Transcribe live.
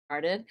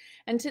started.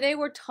 And today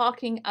we're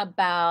talking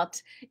about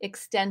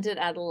extended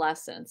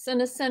adolescence. And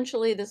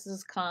essentially, this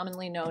is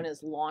commonly known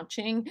as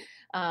launching,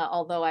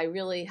 although I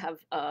really have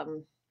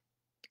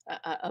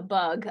a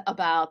bug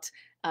about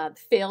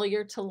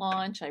failure to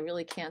launch. I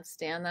really can't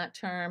stand that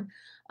term.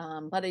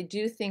 But I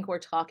do think we're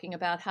talking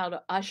about how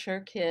to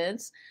usher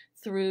kids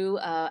through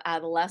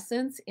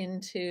adolescence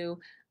into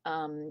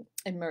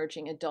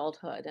emerging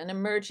adulthood. And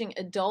emerging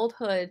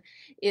adulthood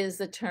is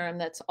a term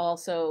that's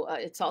also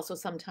it's also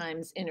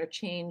sometimes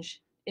interchanged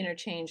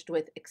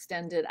with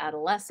extended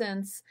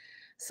adolescence.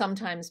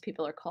 Sometimes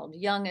people are called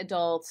young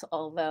adults,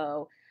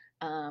 although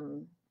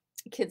um,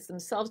 kids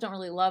themselves don't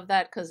really love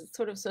that because it's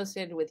sort of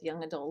associated with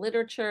young adult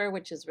literature,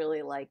 which is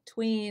really like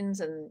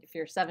tweens. And if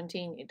you're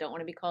 17, you don't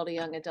want to be called a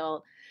young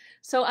adult.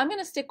 So I'm going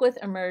to stick with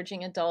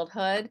emerging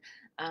adulthood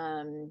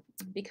um,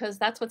 because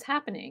that's what's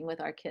happening with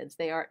our kids.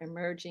 They are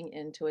emerging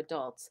into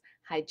adults.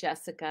 Hi,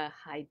 Jessica.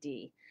 Hi,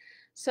 Dee.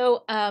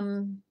 So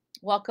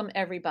welcome,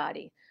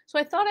 everybody. So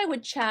I thought I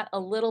would chat a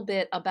little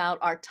bit about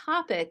our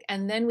topic,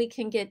 and then we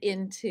can get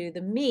into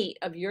the meat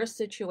of your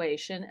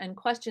situation and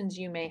questions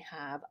you may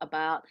have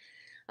about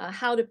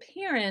how to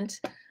parent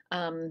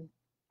um,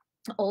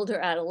 older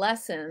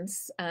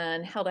adolescents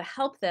and how to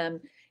help them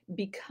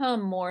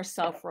become more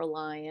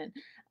self-reliant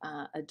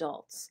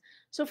adults.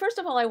 So first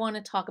of all, I want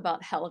to talk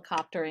about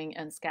helicoptering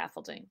and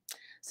scaffolding.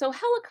 So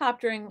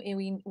helicoptering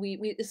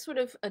is sort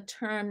of a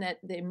term that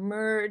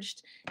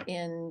emerged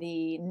in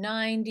the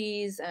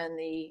 90s and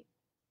the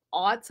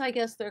aughts, I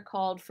guess they're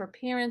called, for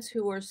parents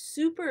who are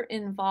super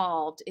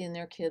involved in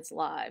their kids'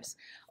 lives,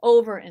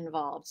 over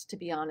involved, to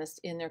be honest,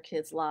 in their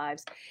kids'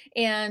 lives.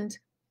 And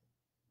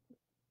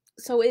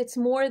so it's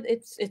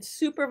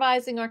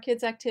supervising our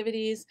kids'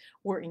 activities.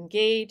 We're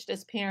engaged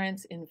as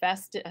parents,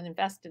 invested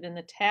in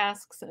the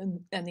tasks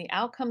and the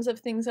outcomes of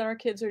things that our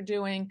kids are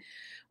doing.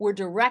 We're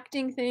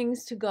directing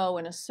things to go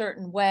in a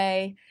certain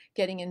way,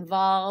 getting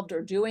involved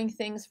or doing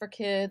things for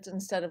kids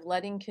instead of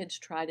letting kids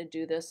try to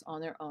do this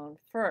on their own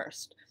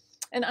first.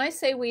 And I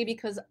say we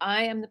because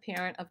I am the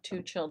parent of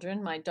two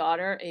children. My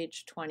daughter,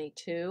 age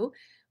 22,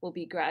 will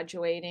be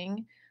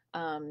graduating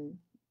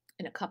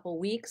in a couple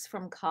weeks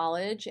from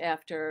college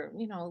after,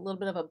 a little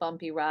bit of a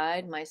bumpy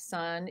ride. My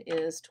son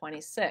is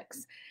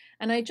 26.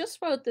 And I just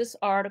wrote this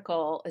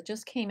article. It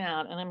just came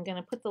out, and I'm going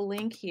to put the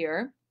link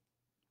here.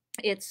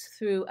 It's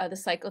through the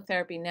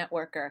Psychotherapy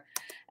Networker.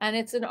 And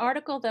it's an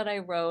article that I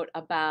wrote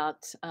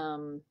about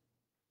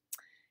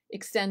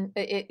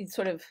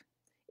sort of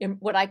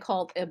what I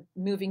call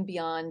moving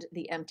beyond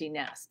the empty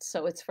nest.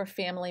 So it's for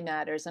family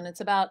matters, and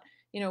it's about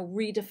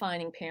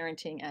redefining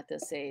parenting at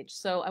this age.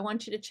 So I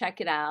want you to check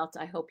it out.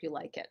 I hope you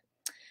like it.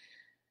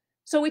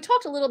 So we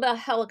talked a little about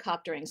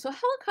helicoptering. So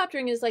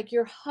helicoptering is like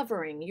you're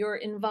hovering, you're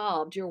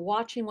involved, you're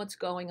watching what's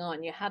going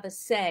on, you have a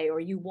say, or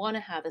you want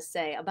to have a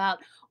say about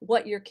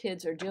what your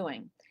kids are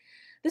doing.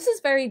 This is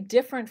very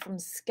different from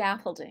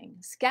scaffolding.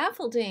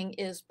 Scaffolding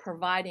is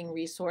providing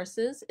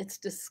resources, it's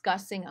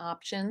discussing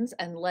options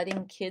and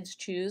letting kids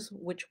choose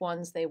which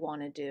ones they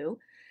want to do.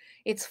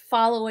 It's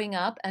following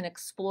up and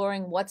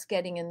exploring what's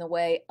getting in the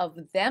way of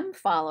them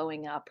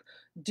following up,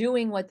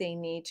 doing what they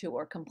need to,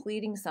 or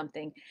completing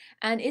something.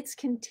 And it's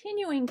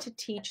continuing to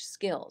teach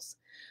skills.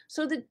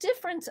 So the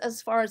difference,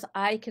 as far as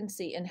I can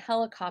see, in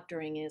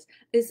helicoptering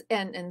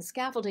and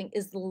scaffolding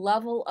is the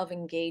level of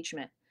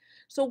engagement.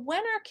 So when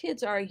our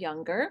kids are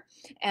younger,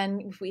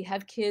 and if we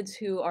have kids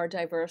who are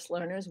diverse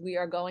learners, we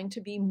are going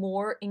to be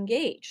more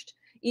engaged.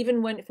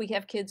 Even if we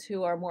have kids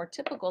who are more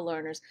typical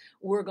learners,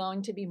 we're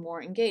going to be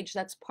more engaged.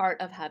 That's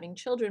part of having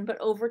children. But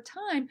over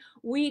time,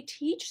 we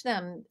teach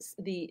them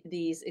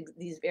these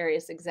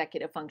various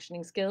executive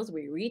functioning skills.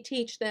 We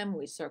reteach them,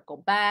 we circle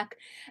back,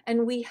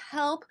 and we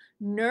help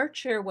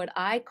nurture what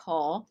I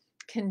call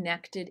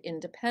connected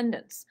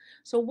independence.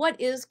 So what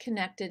is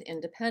connected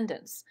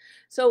independence?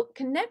 So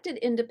connected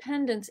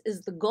independence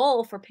is the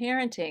goal for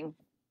parenting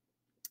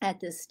at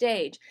this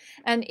stage,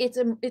 and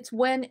it's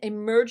when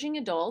emerging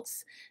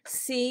adults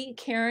see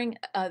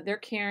their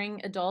caring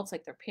adults,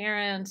 like their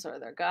parents or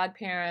their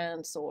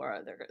godparents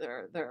or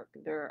their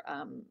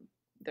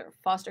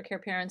foster care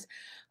parents,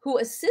 who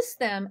assist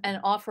them and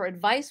offer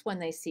advice when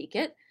they seek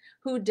it,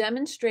 who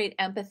demonstrate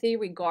empathy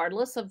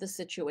regardless of the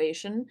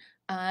situation,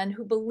 and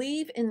who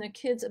believe in the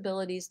kids'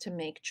 abilities to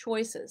make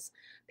choices.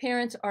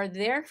 Parents are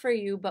there for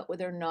you, but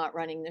they're not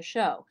running the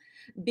show.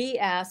 B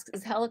asks,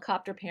 is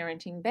helicopter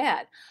parenting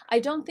bad? I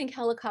don't think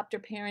helicopter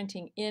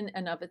parenting in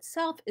and of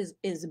itself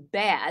is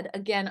bad.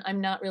 Again,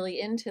 I'm not really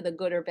into the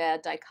good or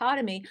bad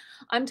dichotomy.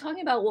 I'm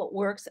talking about what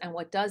works and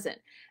what doesn't.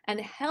 And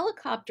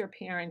helicopter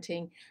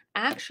parenting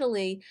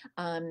actually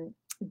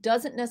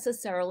doesn't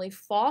necessarily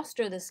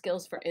foster the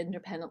skills for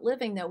independent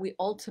living that we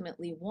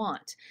ultimately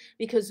want,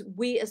 because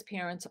we as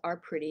parents are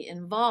pretty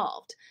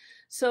involved.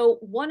 So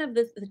one of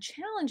the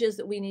challenges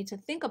that we need to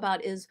think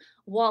about is,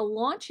 while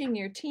launching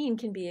your teen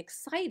can be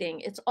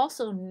exciting, it's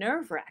also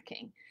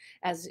nerve-wracking,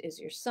 as is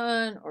your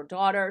son or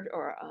daughter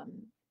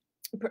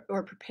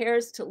or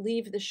prepares to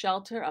leave the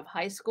shelter of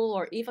high school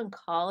or even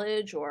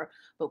college or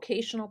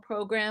vocational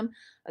program,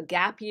 a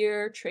gap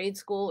year, trade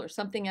school, or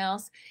something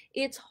else,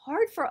 it's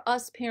hard for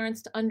us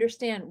parents to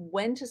understand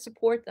when to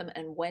support them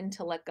and when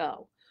to let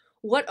go.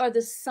 What are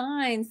the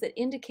signs that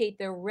indicate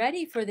they're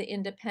ready for the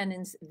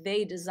independence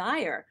they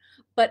desire,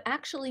 but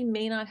actually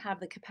may not have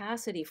the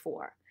capacity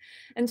for?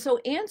 And so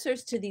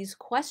answers to these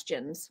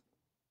questions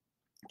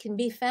can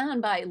be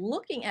found by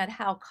looking at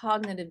how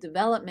cognitive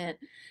development,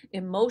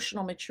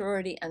 emotional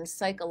maturity, and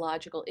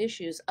psychological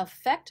issues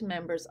affect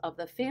members of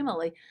the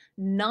family,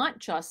 not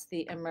just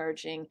the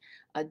emerging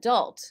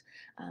adult.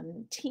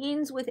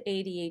 Teens with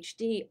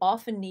ADHD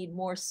often need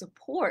more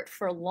support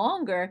for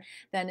longer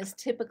than is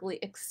typically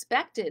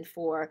expected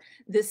for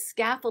this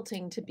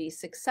scaffolding to be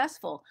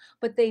successful,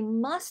 but they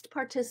must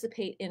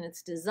participate in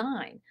its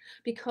design,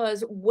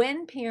 because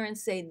when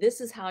parents say,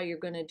 this is how you're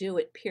going to do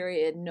it,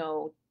 period,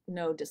 no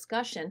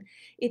discussion,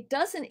 it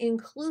doesn't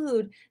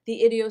include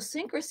the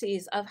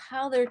idiosyncrasies of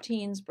how their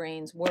teens'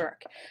 brains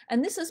work.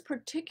 And this is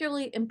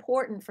particularly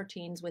important for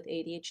teens with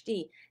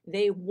ADHD.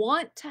 They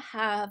want to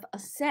have a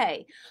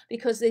say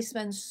because they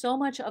spend so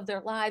much of their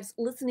lives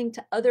listening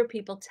to other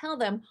people tell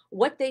them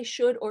what they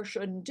should or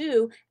shouldn't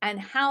do and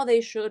how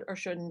they should or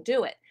shouldn't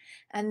do it.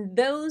 And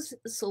those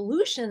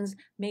solutions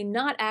may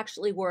not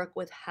actually work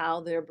with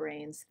how their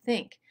brains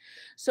think.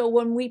 So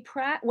when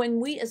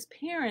we as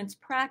parents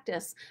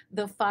practice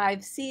the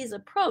 5 C's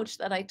approach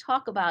that I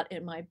talk about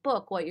in my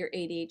book, What Your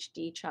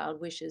ADHD Child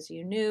Wishes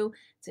You Knew,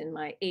 it's in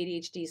my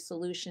ADHD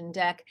solution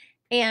deck,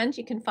 and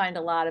you can find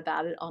a lot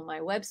about it on my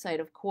website,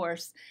 of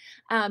course,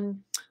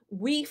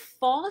 we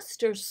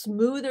foster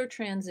smoother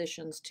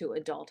transitions to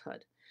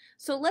adulthood.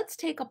 So let's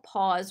take a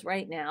pause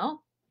right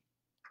now.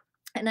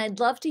 And I'd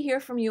love to hear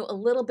from you a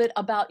little bit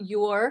about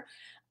your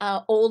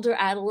older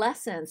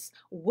adolescents.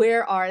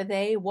 Where are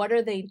they? What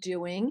are they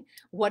doing?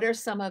 What are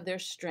some of their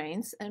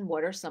strengths and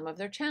what are some of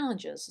their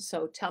challenges?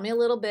 So tell me a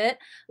little bit,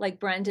 like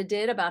Brenda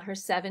did, about her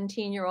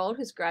 17-year-old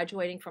who's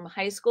graduating from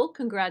high school.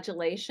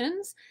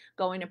 Congratulations.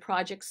 Going to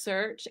Project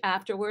Search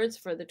afterwards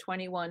for the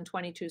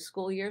 21-22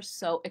 school year.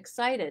 So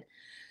excited.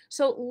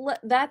 So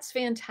that's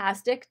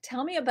fantastic.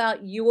 Tell me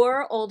about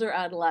your older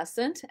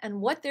adolescent and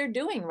what they're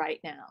doing right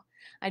now.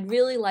 I'd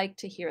really like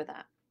to hear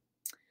that.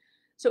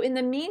 So in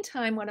the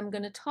meantime, what I'm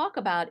going to talk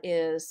about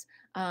is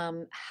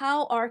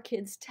how our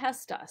kids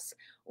test us.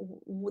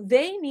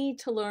 They need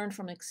to learn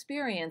from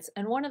experience.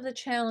 And one of the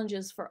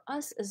challenges for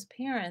us as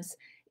parents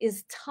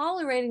is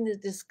tolerating the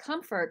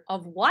discomfort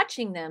of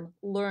watching them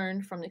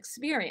learn from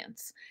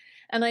experience.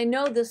 And I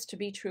know this to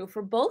be true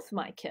for both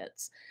my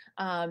kids.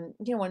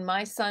 When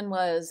my son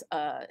was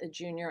a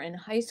junior in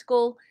high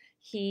school,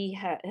 he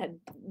had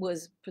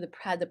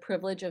the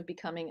privilege of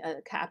becoming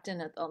a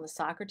captain on the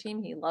soccer team.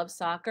 He loved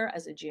soccer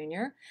as a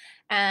junior,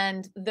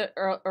 and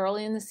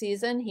early in the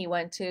season, he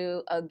went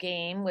to a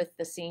game with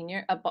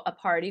the a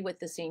party with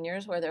the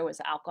seniors where there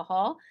was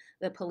alcohol.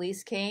 The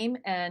police came,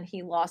 and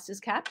he lost his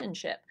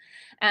captainship,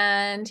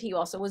 and he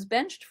also was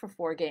benched for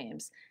 4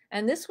 games.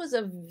 And this was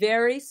a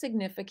very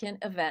significant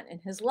event in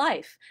his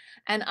life,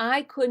 and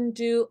I couldn't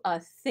do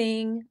a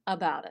thing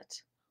about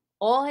it.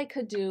 All I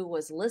could do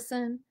was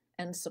listen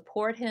and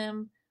support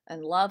him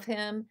and love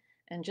him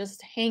and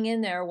just hang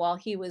in there while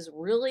he was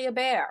really a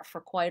bear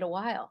for quite a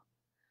while.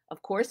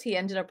 Of course, he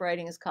ended up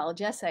writing his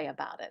college essay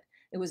about it.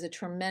 It was a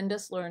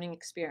tremendous learning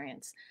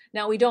experience.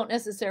 Now, we don't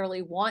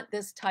necessarily want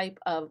this type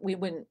of, we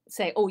wouldn't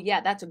say, oh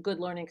yeah, that's a good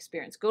learning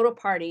experience. Go to a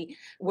party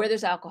where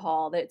there's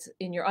alcohol, that's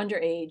in your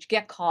underage,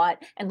 get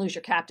caught and lose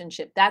your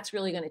captainship. That's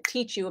really going to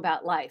teach you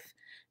about life.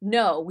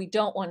 No, we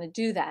don't want to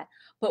do that.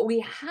 But we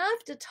have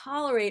to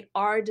tolerate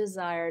our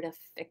desire to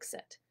fix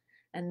it.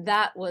 And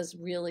that was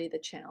really the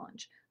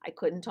challenge. I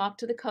couldn't talk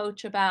to the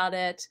coach about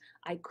it.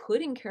 I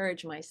could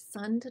encourage my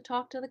son to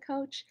talk to the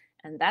coach,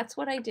 and that's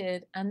what I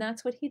did, and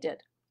that's what he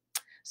did.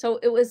 So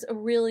it was a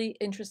really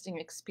interesting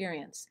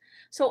experience.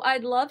 So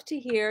I'd love to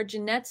hear,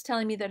 Jeanette's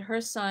telling me that her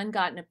son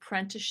got an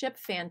apprenticeship.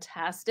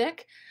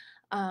 Fantastic.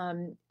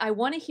 I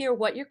want to hear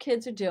what your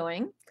kids are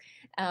doing,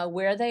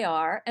 where they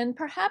are, and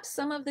perhaps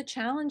some of the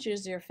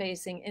challenges you're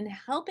facing in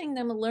helping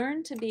them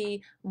learn to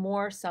be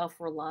more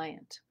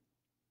self-reliant.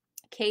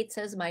 Kate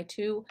says, my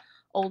 2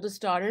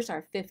 oldest daughters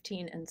are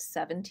 15 and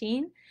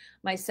 17.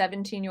 My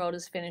 17-year-old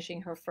is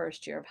finishing her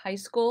first year of high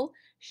school.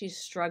 She's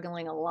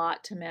struggling a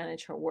lot to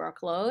manage her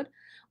workload.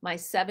 My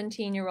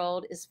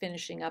 17-year-old is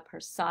finishing up her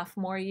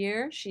sophomore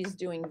year. She's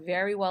doing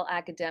very well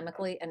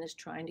academically and is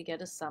trying to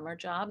get a summer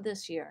job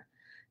this year.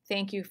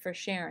 Thank you for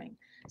sharing.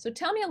 So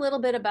tell me a little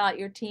bit about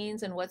your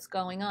teens and what's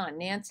going on.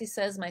 Nancy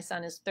says, my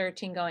son is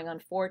 13 going on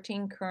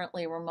 14,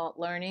 currently remote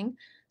learning.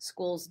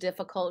 School's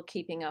difficult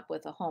keeping up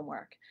with the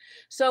homework.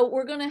 So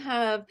we're going to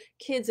have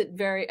kids at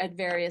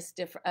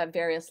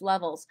various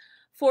levels.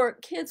 For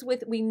kids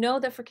with, we know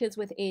that for kids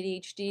with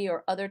ADHD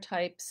or other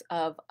types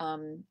of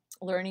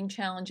learning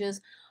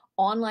challenges,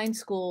 online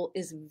school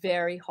is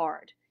very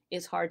hard.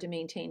 It's hard to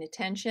maintain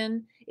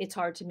attention. It's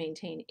hard to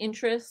maintain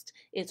interest.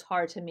 It's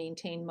hard to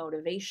maintain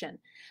motivation.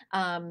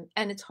 And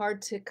it's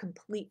hard to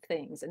complete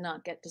things and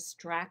not get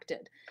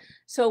distracted.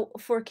 So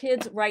for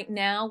kids right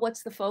now,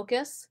 what's the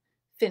focus?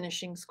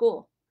 Finishing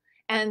school.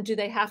 And do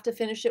they have to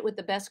finish it with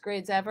the best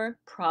grades ever?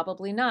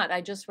 Probably not. I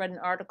just read an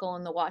article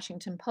in the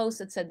Washington Post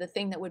that said the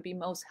thing that would be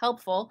most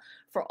helpful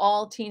for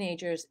all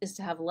teenagers is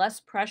to have less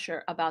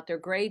pressure about their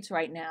grades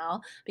right now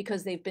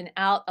because they've been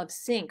out of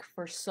sync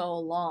for so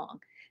long.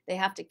 They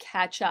have to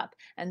catch up,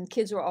 and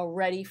kids are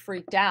already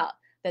freaked out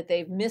that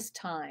they've missed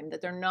time, that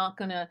they're not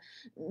going to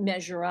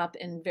measure up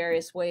in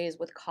various ways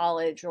with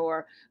college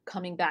or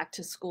coming back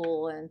to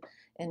school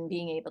and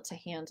being able to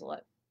handle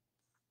it.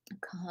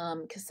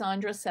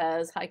 Cassandra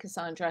says, hi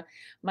Cassandra,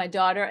 my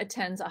daughter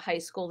attends a high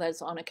school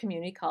that's on a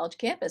community college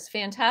campus.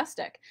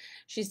 Fantastic.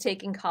 She's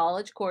taking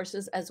college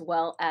courses as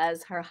well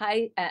as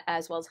high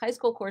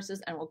school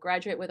courses, and will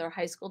graduate with her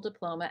high school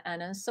diploma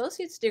and an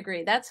associate's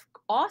degree. That's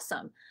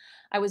awesome.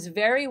 I was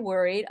very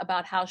worried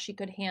about how she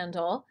could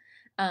handle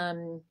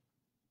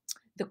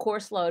the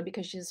course load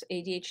because she has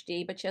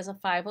ADHD, but she has a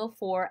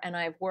 504, and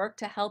I've worked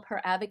to help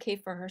her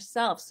advocate for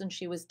herself since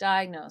she was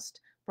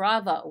diagnosed.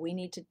 Bravo. We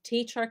need to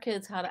teach our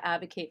kids how to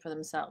advocate for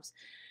themselves.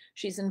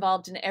 She's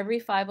involved in every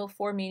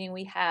 504 meeting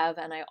we have,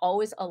 and I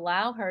always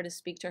allow her to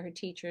speak to her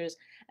teachers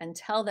and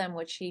tell them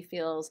what she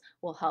feels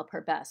will help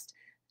her best.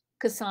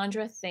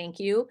 Cassandra, thank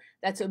you.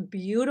 That's a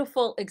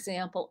beautiful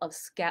example of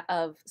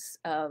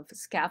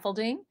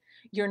scaffolding.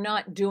 You're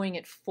not doing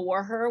it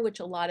for her, which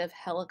a lot of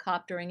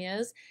helicoptering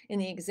is. In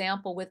the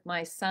example with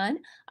my son,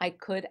 I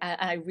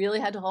really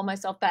had to hold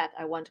myself back.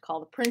 I wanted to call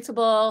the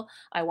principal.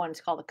 I wanted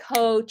to call the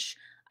coach.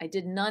 I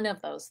did none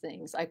of those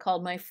things. I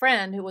called my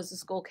friend who was a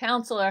school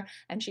counselor,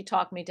 and she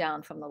talked me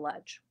down from the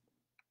ledge.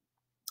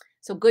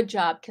 So good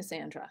job,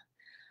 Cassandra.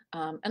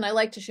 And I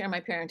like to share my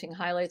parenting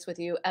highlights with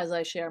you as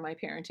I share my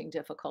parenting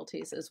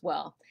difficulties as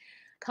well.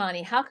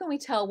 Connie, how can we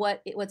tell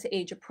what's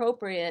age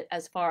appropriate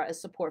as far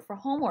as support for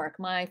homework?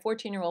 My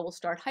 14-year-old will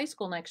start high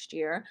school next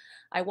year.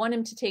 I want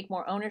him to take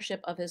more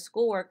ownership of his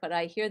schoolwork, but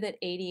I hear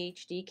that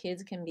ADHD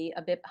kids can be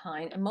a bit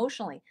behind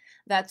emotionally.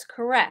 That's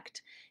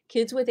correct.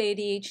 Kids with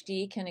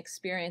ADHD can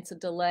experience a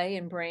delay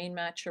in brain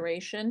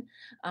maturation,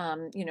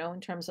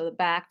 in terms of the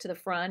back to the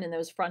front and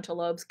those frontal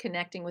lobes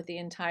connecting with the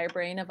entire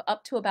brain of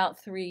up to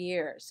about 3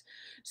 years.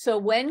 So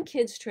when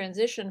kids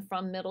transition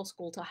from middle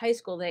school to high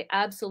school, they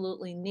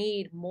absolutely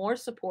need more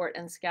support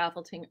and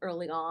scaffolding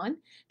early on in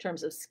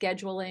terms of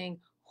scheduling,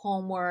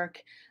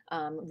 homework,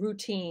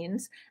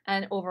 routines,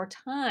 and over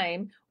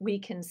time we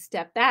can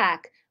step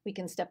back. We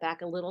can step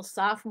back a little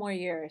sophomore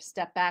year,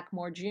 step back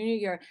more junior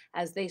year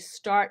as they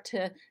start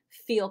to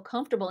feel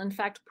comfortable. In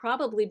fact,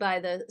 probably by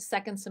the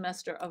second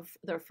semester of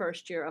their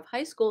first year of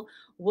high school,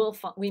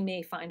 we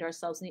may find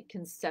ourselves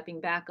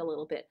stepping back a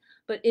little bit.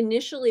 But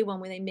initially,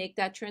 when they make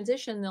that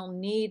transition, they'll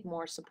need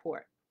more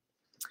support.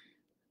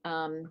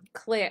 Connie,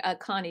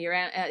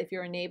 if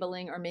you're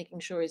enabling or making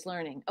sure he's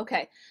learning.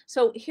 Okay,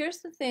 so here's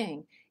the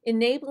thing.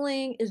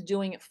 Enabling is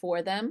doing it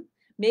for them.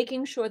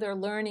 Making sure they're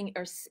learning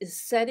is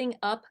setting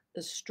up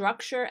the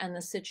structure and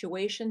the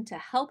situation to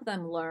help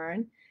them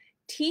learn,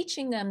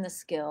 teaching them the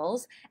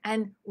skills,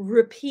 and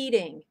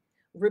repeating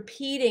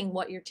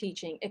what you're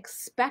teaching,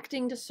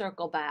 expecting to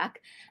circle back,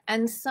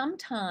 and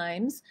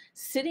sometimes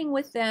sitting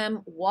with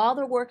them while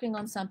they're working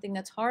on something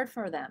that's hard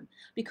for them,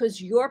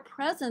 because your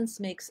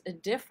presence makes a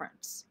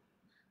difference.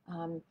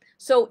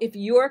 So if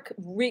you're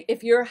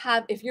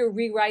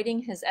rewriting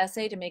his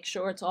essay to make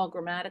sure it's all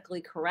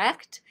grammatically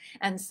correct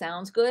and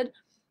sounds good,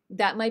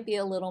 that might be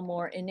a little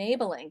more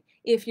enabling.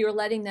 If you're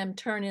letting them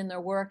turn in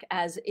their work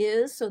as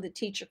is so the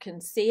teacher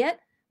can see it,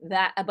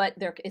 but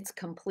it's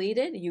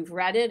completed, you've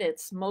read it,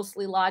 it's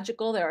mostly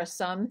logical. There are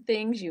some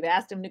things you've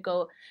asked them to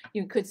go,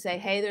 you could say,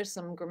 hey, there's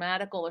some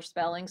grammatical or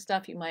spelling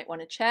stuff you might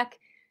want to check.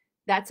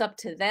 That's up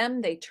to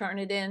them. They turn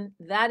it in.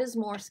 That is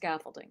more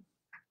scaffolding.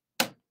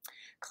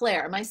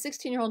 Claire, my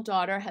 16-year-old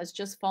daughter has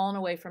just fallen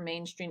away from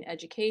mainstream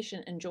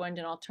education and joined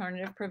an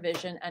alternative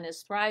provision and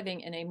is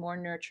thriving in a more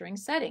nurturing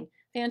setting.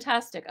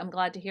 Fantastic. I'm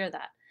glad to hear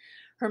that.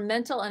 Her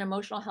mental and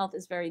emotional health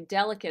is very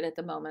delicate at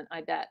the moment,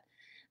 I bet.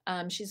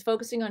 She's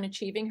focusing on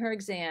achieving her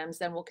exams,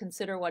 then we'll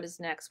consider what is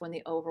next when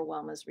the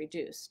overwhelm is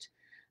reduced.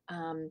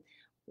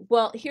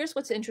 Well, here's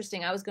what's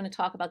interesting. I was going to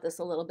talk about this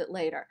a little bit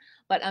later,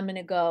 but I'm going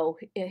to go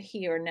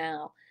here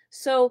now.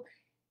 So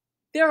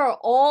there are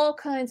all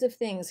kinds of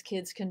things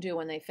kids can do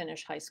when they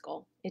finish high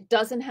school. It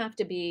doesn't have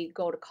to be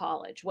go to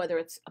college, whether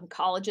it's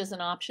college is an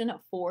option, a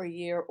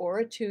 4-year or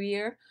a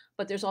 2-year,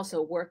 but there's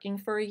also working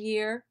for a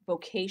year,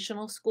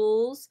 vocational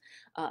schools,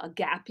 a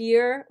gap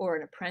year or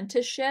an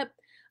apprenticeship,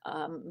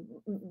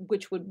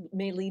 which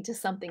may lead to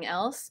something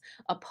else.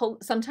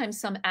 Sometimes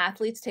some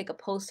athletes take a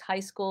post-high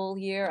school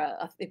year,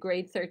 a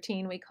grade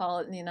 13 we call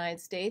it in the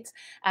United States,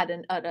 at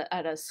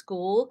a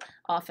school,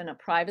 often a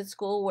private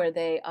school, where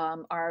they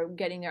are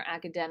getting their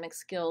academic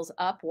skills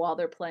up while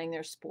they're playing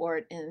their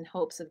sport in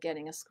hopes of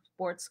getting a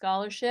sports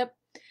scholarship.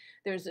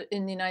 There's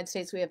in the United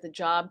States, we have the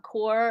Job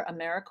Corps,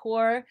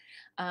 AmeriCorps.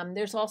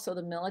 There's also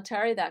the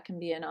military. That can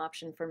be an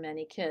option for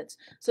many kids.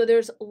 So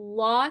there's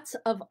lots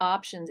of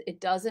options. It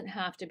doesn't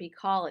have to be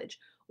college.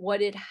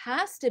 What it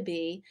has to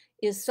be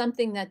is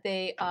something that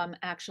they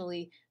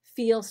actually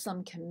feel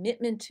some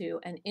commitment to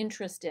and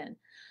interest in.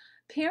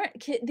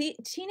 The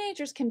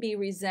teenagers can be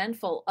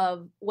resentful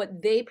of what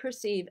they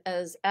perceive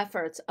as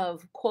efforts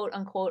of quote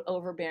unquote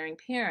overbearing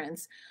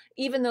parents,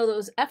 even though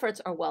those efforts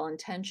are well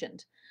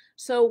intentioned.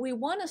 So we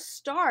want to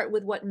start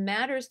with what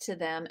matters to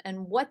them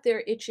and what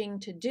they're itching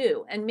to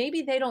do. And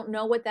maybe they don't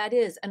know what that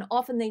is, and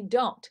often they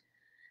don't.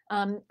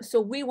 So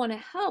we want to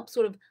help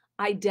sort of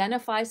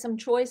identify some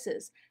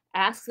choices,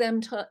 ask them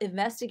to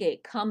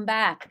investigate, come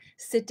back,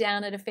 sit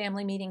down at a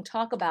family meeting,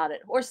 talk about it,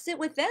 or sit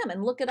with them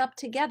and look it up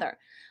together.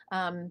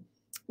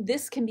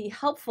 This can be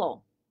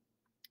helpful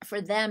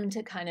for them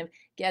to kind of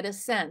get a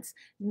sense.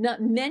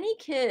 Many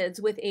kids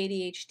with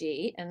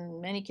ADHD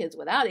and many kids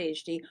without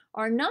ADHD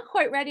are not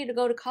quite ready to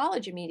go to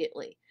college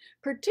immediately,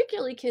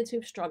 particularly kids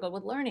who've struggled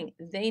with learning.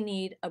 They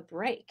need a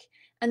break.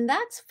 And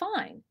that's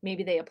fine.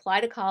 Maybe they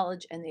apply to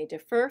college and they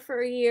defer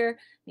for a year.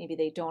 Maybe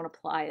they don't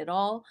apply at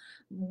all.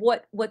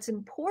 What's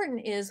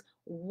important is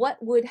what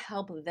would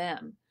help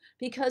them.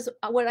 Because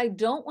what I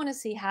don't want to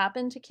see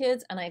happen to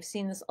kids, and I've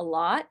seen this a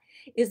lot,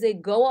 is they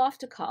go off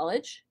to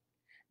college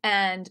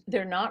and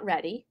they're not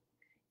ready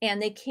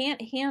and they can't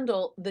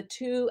handle the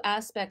two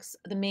aspects,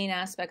 the main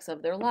aspects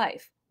of their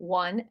life.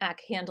 One,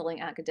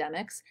 handling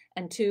academics,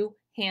 and two,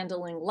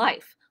 handling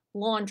life,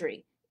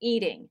 laundry,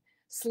 eating,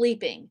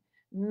 sleeping,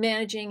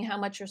 managing how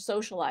much you're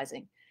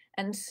socializing.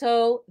 And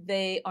so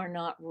they are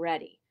not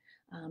ready.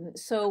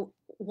 So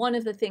one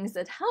of the things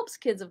that helps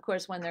kids, of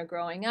course, when they're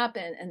growing up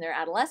and their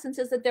adolescence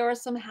is that there are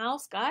some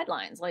house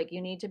guidelines, like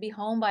you need to be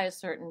home by a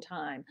certain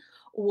time,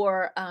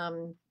 or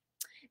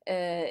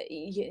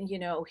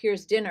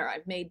here's dinner,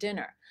 I've made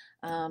dinner.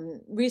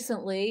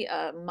 Recently,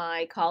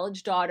 my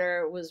college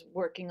daughter was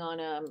working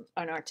on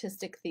an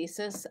artistic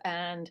thesis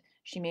and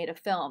she made a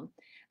film.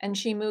 And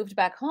she moved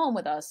back home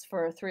with us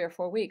for 3 or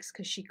 4 weeks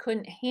because she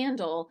couldn't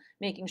handle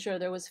making sure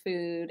there was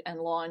food and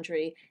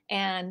laundry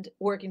and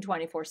working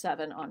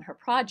 24/7 on her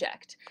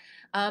project.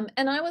 And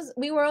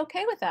we were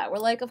okay with that. We're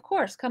like, of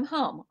course, come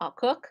home. I'll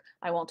cook.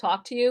 I won't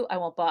talk to you. I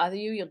won't bother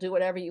you. You'll do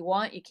whatever you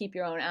want. You keep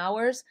your own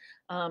hours.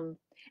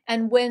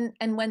 And when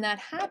that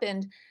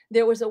happened,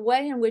 there was a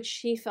way in which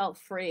she felt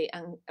free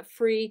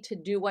to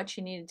do what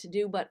she needed to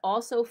do, but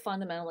also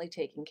fundamentally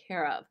taken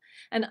care of.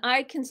 And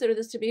I consider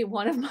this to be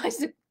one of my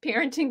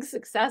parenting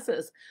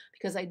successes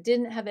because I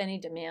didn't have any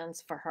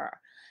demands for her.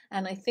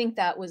 And I think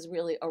that was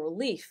really a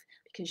relief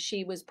because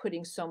she was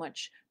putting so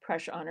much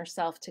pressure on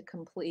herself to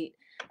complete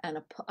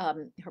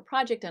her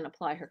project and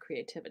apply her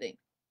creativity.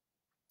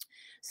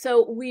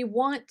 So we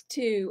want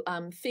to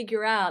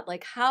figure out,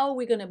 like, how are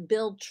we going to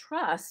build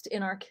trust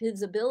in our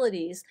kids'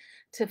 abilities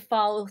to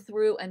follow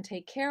through and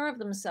take care of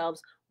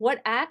themselves?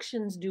 What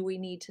actions do we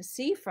need to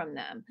see from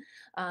them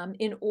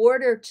in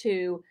order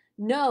to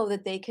know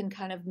that they can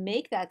kind of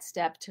make that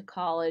step to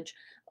college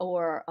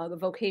or the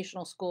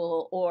vocational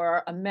school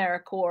or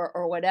AmeriCorps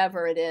or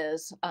whatever it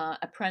is,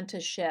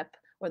 apprenticeship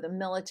or the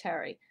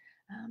military?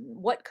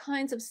 What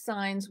kinds of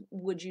signs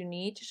would you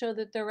need to show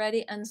that they're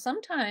ready? And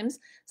sometimes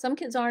some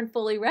kids aren't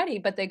fully ready,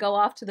 but they go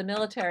off to the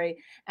military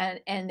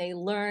and they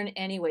learn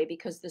anyway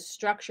because the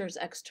structure is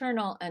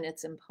external and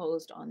it's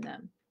imposed on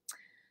them.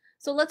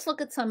 So let's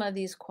look at some of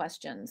these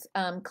questions.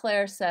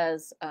 Claire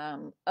says,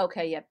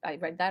 okay, yep, I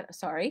read that,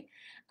 sorry.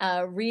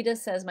 Rita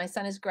says, my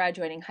son is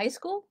graduating high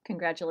school,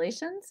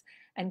 congratulations,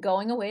 and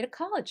going away to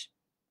college.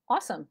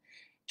 Awesome.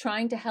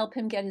 Trying to help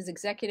him get his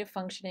executive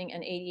functioning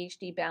and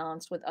ADHD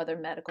balanced with other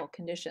medical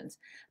conditions.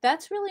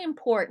 That's really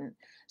important.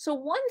 So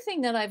one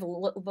thing that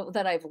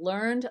I've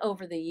learned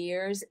over the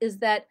years is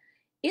that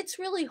it's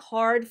really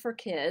hard for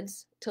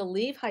kids to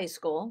leave high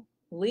school,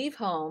 leave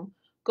home,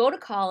 go to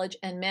college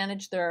and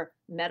manage their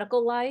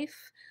medical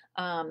life,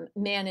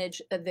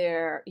 manage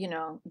their,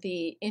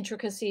 the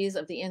intricacies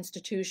of the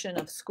institution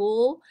of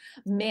school,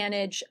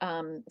 manage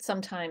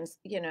sometimes,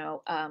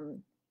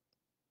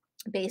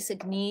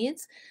 basic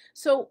needs.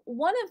 So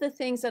one of the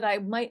things that I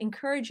might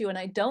encourage you, and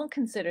I don't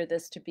consider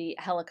this to be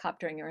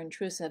helicoptering or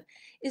intrusive,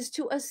 is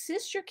to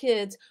assist your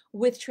kids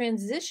with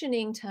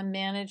transitioning to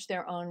manage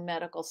their own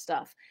medical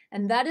stuff.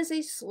 And that is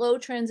a slow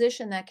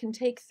transition that can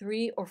take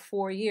 3 or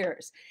 4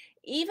 years.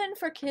 Even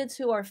for kids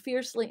who are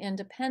fiercely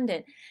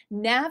independent,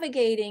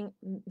 navigating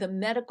the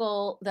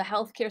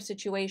healthcare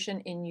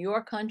situation in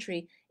your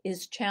country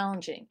is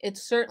challenging. It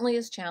certainly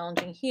is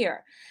challenging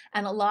here.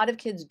 And a lot of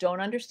kids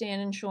don't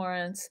understand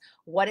insurance,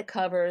 what it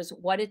covers,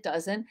 what it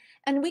doesn't,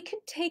 and we can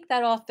take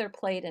that off their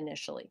plate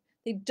initially.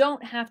 They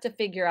don't have to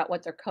figure out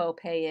what their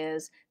copay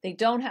is. They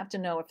don't have to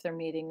know if they're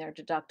meeting their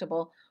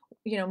deductible.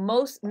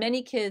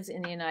 Many kids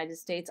in the United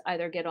States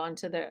either get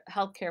onto their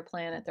healthcare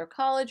plan at their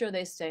college or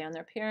they stay on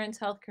their parents'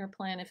 healthcare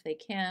plan if they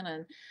can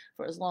and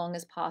for as long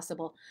as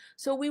possible.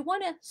 So we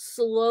want to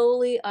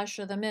slowly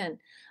usher them in.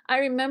 I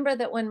remember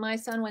that when my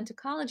son went to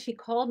college, he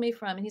called me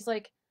and he's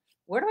like,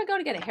 where do I go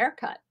to get a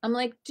haircut? I'm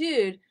like,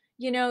 dude,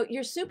 you know,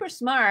 you're super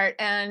smart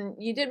and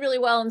you did really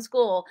well in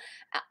school.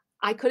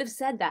 I could have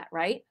said that,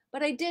 right?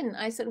 But I didn't.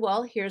 I said,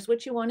 well, here's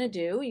what you want to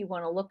do. You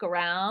want to look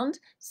around,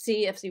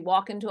 see if you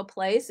walk into a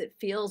place, it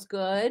feels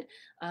good.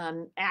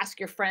 Ask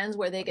your friends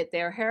where they get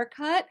their hair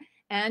cut,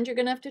 and you're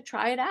going to have to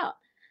try it out.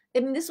 I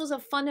mean, this was a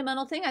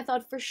fundamental thing. I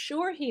thought for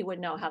sure he would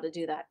know how to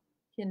do that.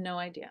 He had no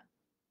idea.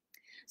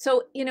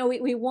 So, you know,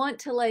 we want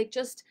to like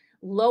just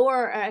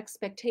lower our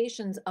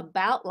expectations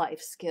about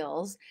life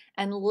skills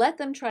and let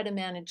them try to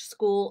manage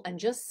school and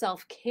just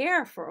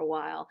self-care for a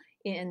while.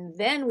 And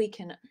then we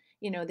can,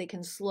 you know, they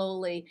can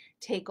slowly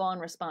take on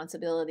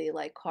responsibility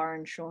like car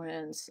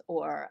insurance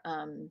or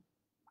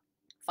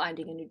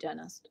finding a new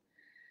dentist.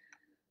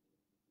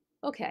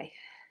 Okay.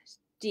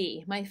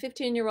 D, my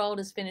 15-year-old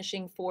is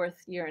finishing 4th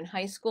year in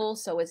high school,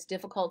 so it's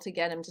difficult to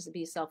get him to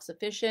be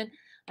self-sufficient.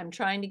 I'm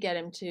trying to get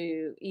him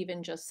to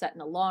even just set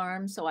an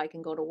alarm so I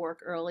can go to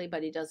work early,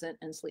 but he doesn't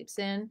and sleeps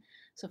in.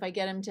 So if I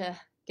get him to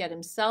get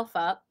himself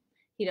up,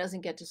 he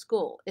doesn't get to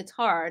school. It's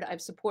hard.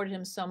 I've supported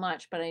him so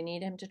much, but I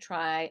need him to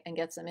try and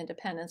get some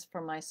independence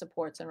from my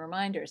supports and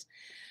reminders.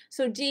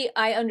 So D,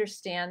 I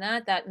understand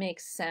that. That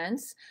makes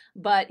sense,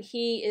 but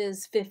he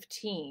is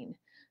 15.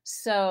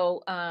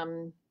 So,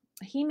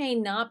 he may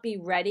not be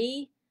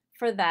ready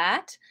for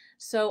that.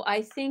 So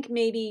I think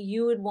maybe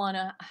you would want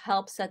to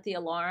help set the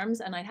alarms,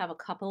 and I have a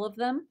couple of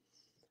them.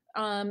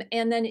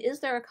 And then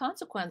is there a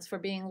consequence for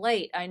being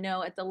late? I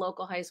know at the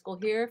local high school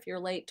here, if you're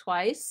late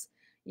twice,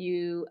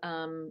 you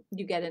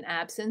get an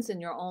absence, and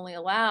you're only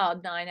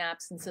allowed 9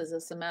 absences a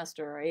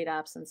semester or 8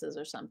 absences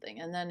or something.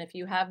 And then if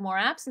you have more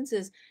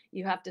absences,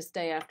 you have to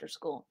stay after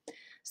school.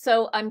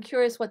 So I'm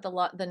curious what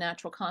the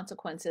natural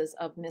consequences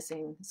of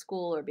missing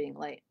school or being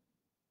late.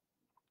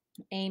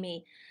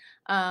 Amy,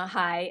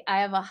 hi, I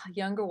have a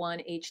younger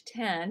one, age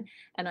 10,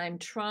 and I'm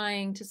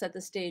trying to set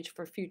the stage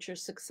for future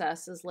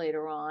successes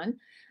later on.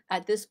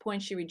 At this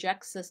point, she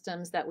rejects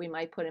systems that we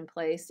might put in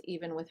place,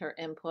 even with her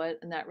input,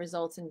 and that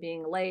results in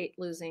being late,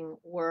 losing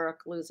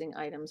work, losing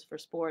items for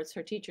sports.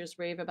 Her teachers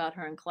rave about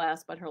her in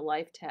class, but her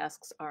life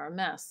tasks are a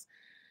mess.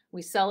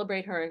 We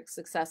celebrate her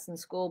success in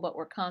school, but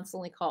we're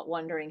constantly caught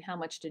wondering how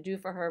much to do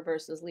for her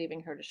versus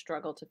leaving her to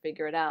struggle to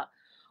figure it out.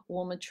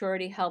 Will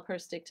maturity help her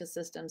stick to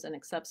systems and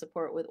accept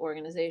support with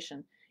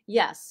organization?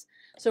 Yes.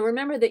 So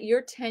remember that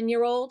your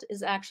 10-year-old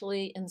is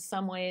actually in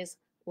some ways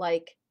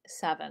like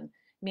 7,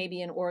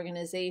 maybe in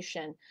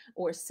organization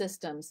or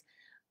systems.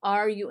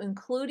 Are you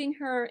including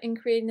her in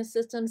creating the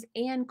systems,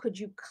 and could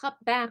you cut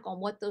back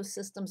on what those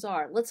systems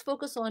are? Let's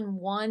focus on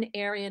one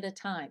area at a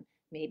time.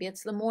 Maybe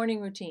it's the morning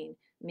routine.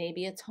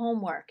 Maybe it's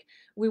homework.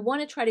 We want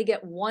to try to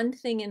get one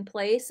thing in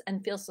place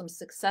and feel some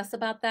success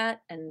about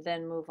that and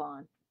then move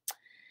on.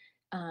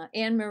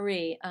 Anne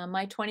Marie,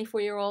 my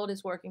 24-year-old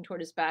is working toward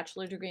his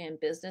bachelor degree in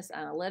business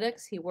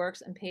analytics. He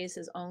works and pays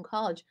his own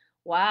college.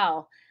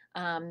 Wow.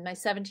 My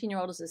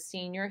 17-year-old is a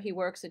senior. He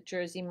works at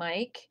Jersey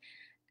Mike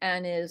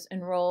and is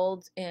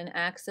enrolled in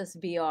Access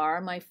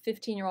VR. My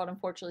 15-year-old,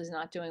 unfortunately, is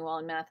not doing well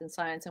in math and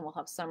science and will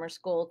have summer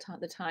school.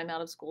 The time out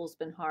of school has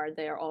been hard.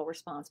 They are all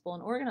responsible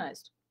and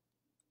organized.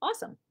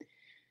 Awesome.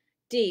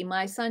 D,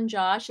 my son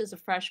Josh is a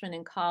freshman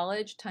in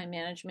college. Time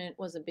management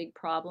was a big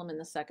problem in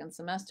the 2nd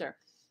semester.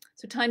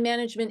 So time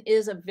management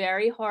is a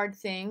very hard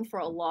thing for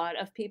a lot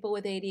of people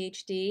with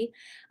ADHD.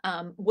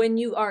 When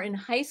you are in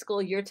high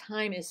school, your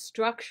time is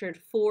structured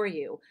for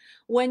you.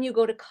 When you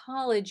go to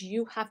college,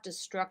 you have to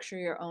structure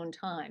your own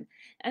time.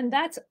 And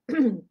that's,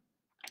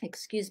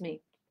 excuse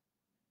me.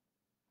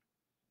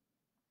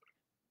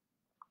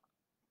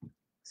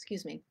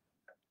 Excuse me.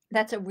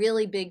 That's a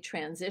really big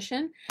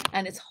transition,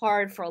 and it's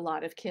hard for a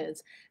lot of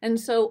kids. And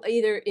so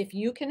either if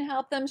you can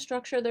help them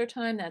structure their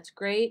time, that's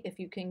great. If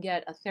you can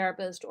get a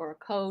therapist or a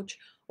coach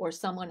or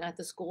someone at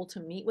the school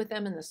to meet with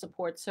them in the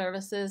support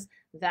services,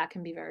 that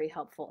can be very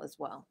helpful as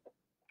well.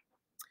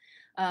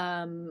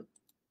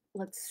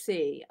 Let's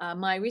see.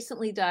 My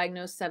recently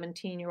diagnosed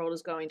 17-year-old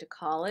is going to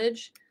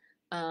college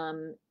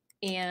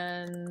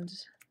and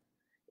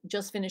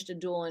just finished a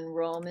dual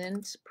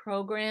enrollment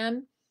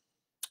program.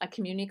 At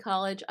community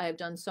college, I have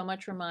done so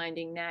much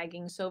reminding,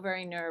 nagging, so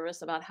very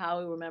nervous about how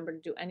we remember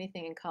to do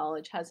anything in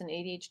college. Has an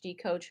ADHD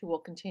coach who will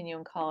continue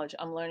in college.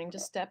 I'm learning to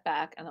step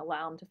back and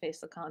allow him to face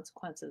the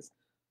consequences.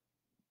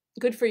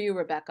 Good for you,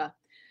 Rebecca.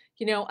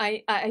 You know,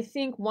 I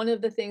think one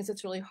of the things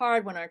that's really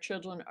hard when our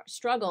children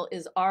struggle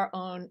is our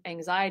own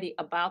anxiety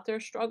about their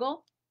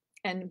struggle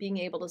and being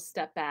able to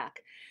step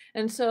back.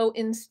 And so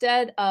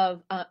instead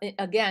of,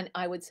 again,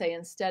 I would say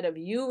instead of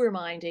you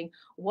reminding,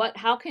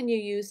 how can you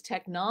use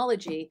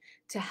technology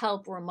to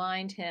help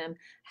remind him?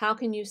 How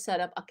can you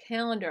set up a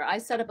calendar? I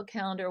set up a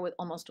calendar with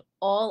almost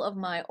all of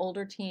my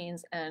older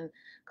teens and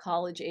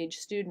college age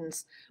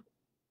students,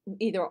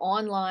 either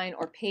online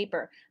or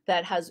paper,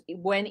 that has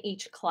when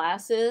each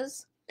class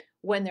is,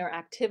 when their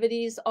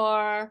activities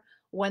are,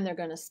 when they're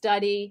going to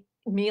study,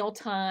 meal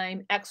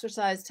time,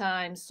 exercise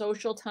time,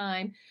 social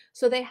time,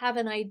 so they have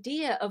an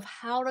idea of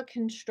how to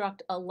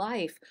construct a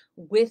life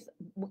with,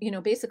 you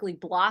know, basically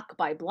block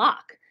by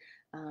block.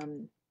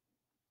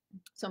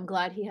 So I'm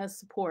glad he has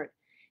support.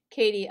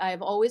 Katie, I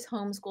have always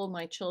homeschooled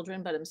my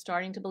children, but I'm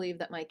starting to believe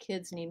that my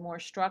kids need more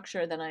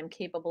structure than I'm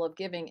capable of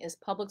giving. Is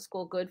public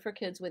school good for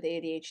kids with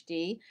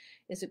ADHD?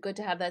 Is it good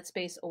to have that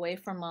space away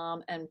from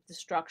mom and the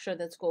structure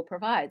that school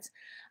provides?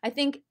 I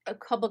think a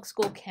public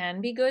school can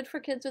be good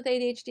for kids with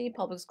ADHD.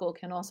 Public school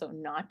can also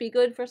not be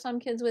good for some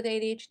kids with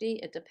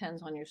ADHD. It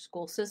depends on your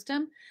school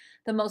system.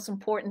 The most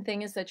important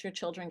thing is that your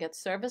children get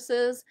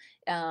services.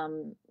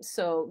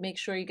 So make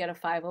sure you get a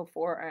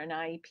 504 or an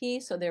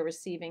IEP so they're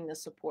receiving the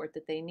support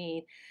that they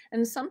need.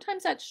 And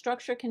sometimes that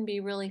structure can be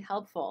really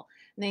helpful.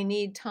 They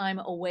need time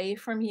away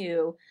from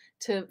you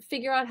to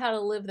figure out how to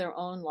live their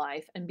own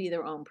life and be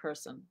their own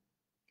person.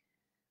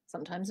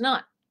 Sometimes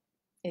not.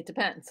 It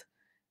depends.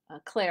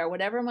 Claire,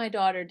 whatever my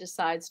daughter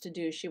decides to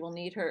do, she will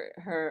need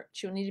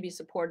she will need to be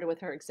supported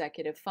with her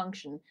executive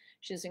function.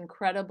 She's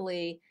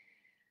incredibly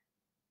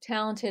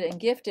talented and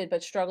gifted,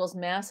 but struggles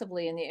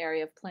massively in the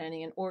area of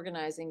planning and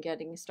organizing,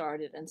 getting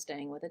started, and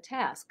staying with a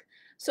task.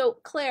 So,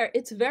 Claire,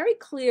 it's very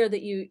clear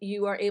that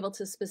you are able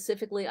to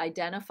specifically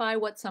identify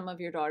what some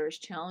of your daughter's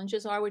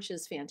challenges are, which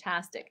is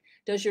fantastic.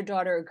 Does your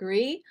daughter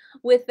agree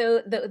with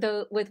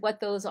with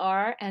what those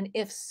are? And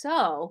if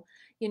so,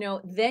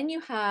 then you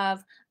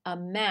have a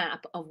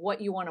map of what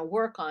you want to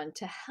work on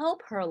to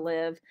help her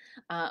live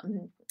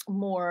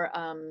more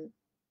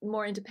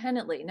more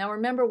independently. Now,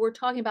 remember, we're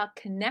talking about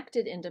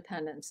connected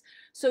independence.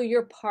 So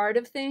you're part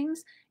of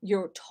things,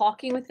 you're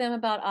talking with them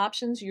about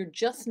options, you're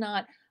just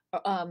not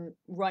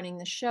running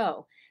the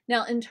show.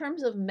 Now, in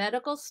terms of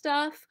medical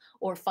stuff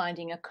or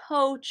finding a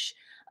coach,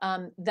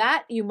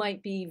 that you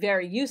might be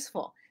very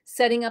useful.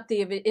 Setting up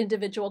the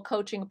individual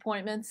coaching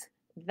appointments,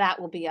 that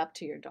will be up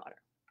to your daughter.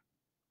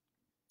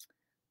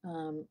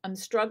 I'm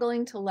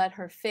struggling to let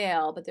her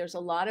fail, but there's a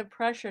lot of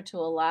pressure to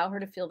allow her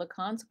to feel the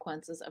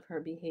consequences of her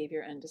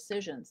behavior and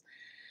decisions.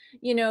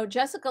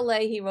 Jessica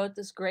Leahy wrote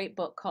this great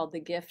book called The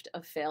Gift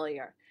of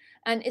Failure.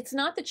 And it's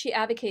not that she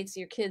advocates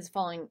your kids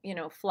falling,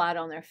 flat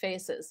on their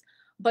faces,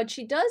 but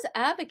she does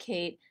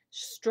advocate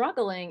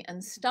struggling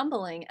and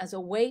stumbling as a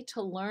way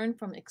to learn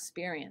from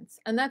experience.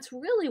 And that's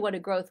really what a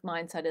growth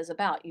mindset is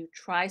about. You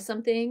try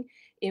something,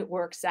 it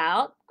works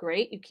out,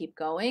 great, you keep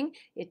going.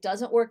 It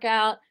doesn't work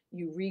out,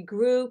 you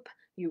regroup,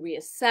 you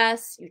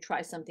reassess, you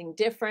try something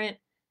different,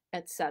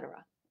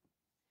 etc.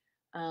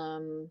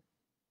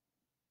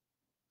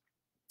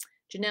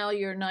 Janelle,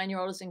 your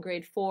 9-year-old is in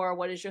grade 4.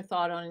 What is your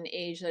thought on an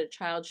age that a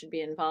child should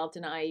be involved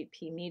in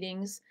IEP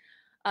meetings?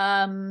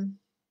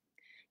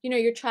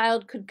 Your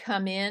child could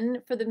come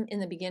in in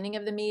the beginning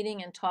of the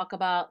meeting and talk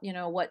about,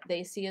 what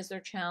they see as their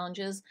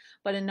challenges.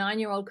 But a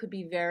 9-year-old could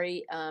be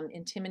very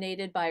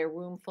intimidated by a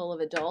room full of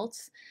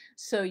adults.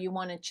 So you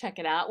want to check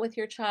it out with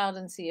your child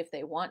and see if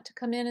they want to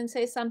come in and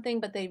say something.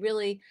 But I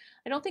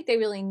don't think they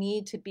really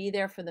need to be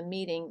there for the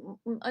meeting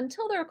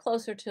until they're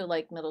closer to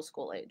like middle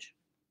school age.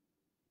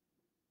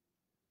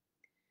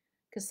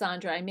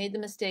 Cassandra, I made the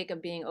mistake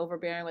of being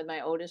overbearing with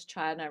my oldest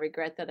child, and I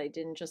regret that I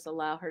didn't just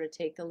allow her to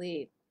take the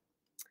lead.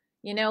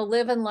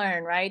 Live and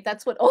learn, right?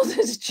 That's what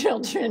oldest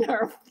children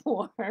are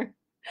for.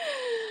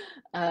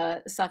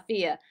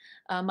 Safia,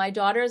 my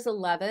daughter is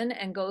 11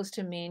 and goes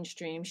to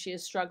mainstream. She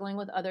is struggling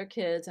with other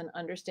kids and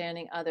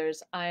understanding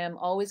others. I am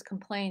always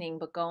complaining,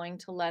 but going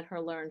to let her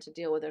learn to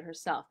deal with it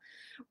herself.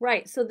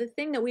 Right, so the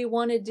thing that we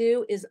want to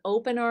do is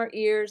open our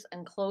ears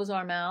and close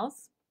our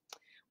mouths.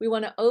 We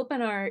want to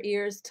open our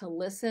ears to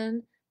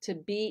listen, to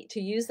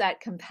use that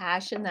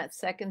compassion, that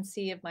second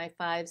C of my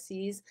 5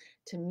 C's,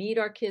 to meet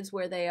our kids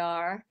where they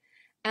are,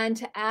 and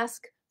to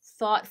ask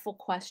thoughtful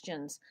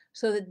questions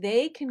so that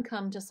they can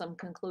come to some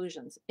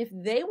conclusions. If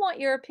they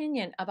want your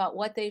opinion about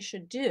what they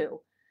should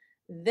do,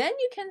 then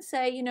you can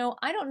say,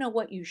 I don't know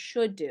what you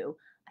should do.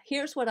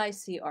 Here's what I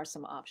see are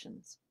some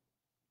options.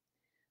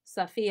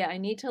 Safia, I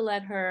need to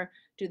let her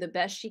do the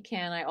best she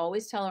can. I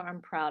always tell her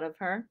I'm proud of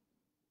her.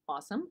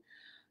 Awesome.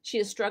 She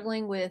is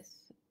struggling with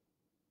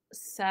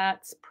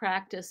SATs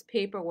practice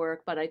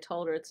paperwork, but I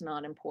told her it's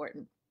not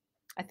important.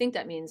 I think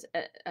that means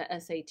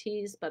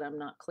SATs, but I'm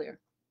not clear.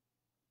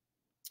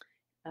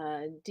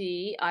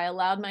 D, I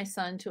allowed my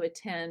son to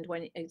attend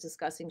when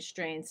discussing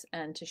strengths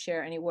and to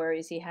share any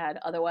worries he had.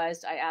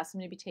 Otherwise, I asked him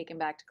to be taken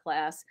back to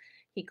class.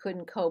 He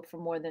couldn't cope for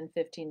more than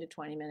 15 to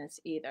 20 minutes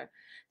either.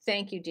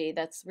 Thank you, D.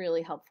 That's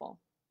really helpful.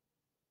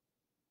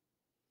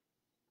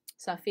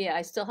 Safia,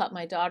 I still help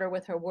my daughter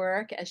with her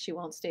work as she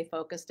won't stay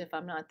focused if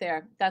I'm not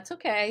there. That's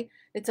okay.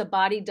 It's a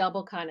body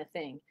double kind of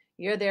thing.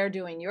 You're there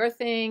doing your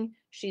thing.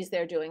 She's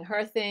there doing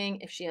her thing.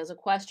 If she has a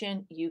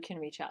question, you can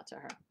reach out to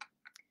her.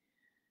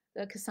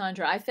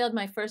 Cassandra, I failed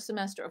my first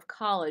semester of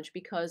college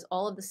because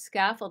all of the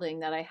scaffolding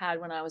that I had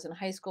when I was in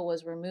high school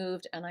was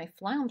removed and I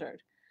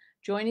floundered.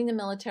 Joining the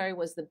military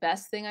was the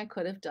best thing I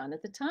could have done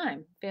at the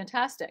time.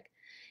 Fantastic.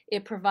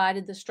 It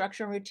provided the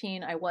structure and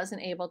routine I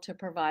wasn't able to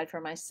provide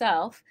for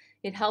myself.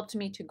 It helped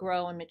me to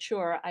grow and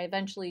mature. I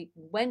eventually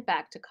went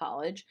back to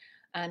college,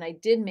 and I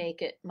did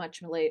make it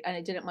much later, and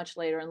I did it much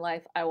later in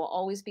life. I will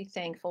always be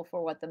thankful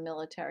for what the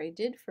military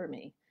did for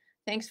me.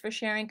 Thanks for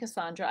sharing,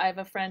 Cassandra. I have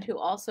a friend who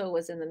also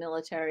was in the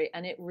military,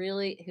 and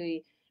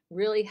he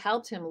really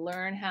helped him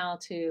learn how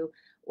to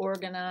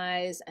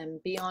organize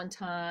and be on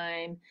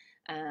time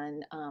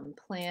and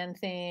plan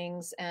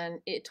things. And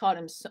it taught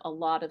him a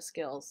lot of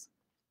skills.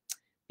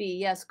 B,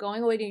 yes,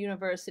 going away to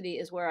university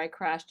is where I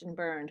crashed and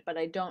burned, but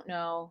I didn't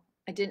know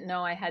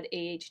I had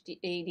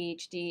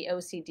ADHD,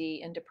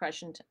 OCD, and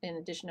depression in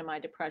addition to my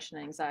depression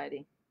and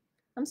anxiety.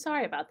 I'm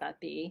sorry about that,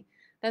 B.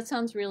 That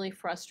sounds really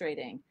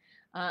frustrating.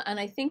 And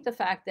I think the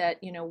fact that,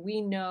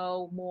 we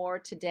know more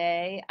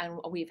today and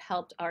we've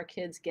helped our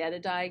kids get a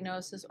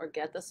diagnosis or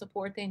get the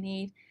support they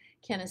need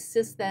can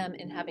assist them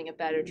in having a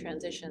better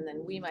transition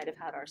than we might have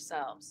had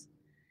ourselves.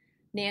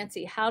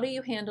 Nancy, how do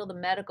you handle the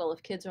medical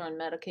if kids are on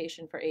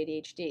medication for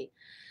ADHD?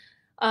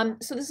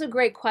 So this is a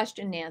great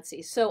question,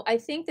 Nancy. So I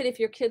think that if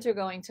your kids are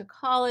going to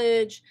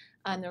college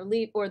and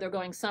they're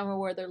going somewhere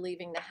where they're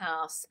leaving the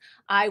house,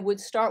 I would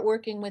start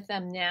working with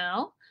them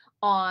now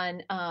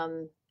on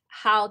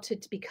how to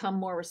become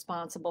more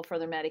responsible for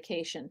their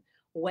medication.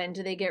 When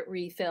do they get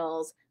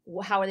refills?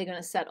 How are they going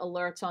to set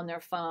alerts on their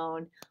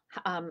phone?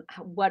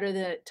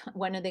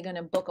 When are they going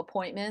to book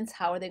appointments?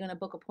 How are they going to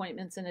book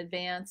appointments in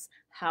advance?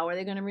 How are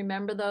they going to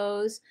remember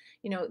those?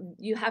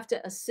 You have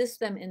to assist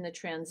them in the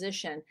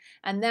transition,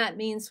 and that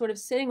means sort of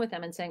sitting with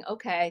them and saying,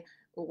 okay,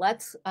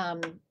 let's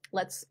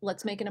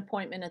make an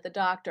appointment at the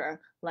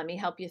doctor. Let me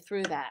help you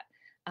through that.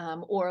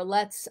 Or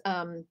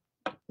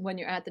when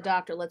you're at the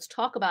doctor, let's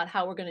talk about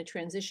how we're going to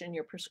transition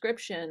your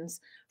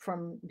prescriptions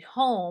from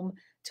home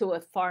to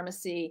a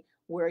pharmacy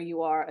where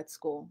you are at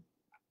school.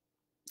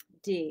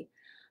 D,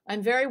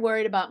 I'm very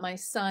worried about my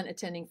son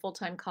attending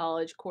full-time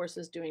college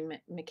courses doing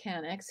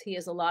mechanics. He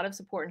has a lot of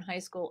support in high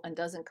school and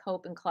doesn't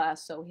cope in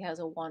class, so he has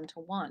a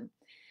one-to-one.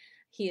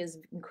 He is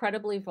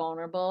incredibly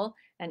vulnerable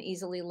and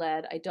easily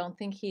led. I don't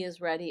think he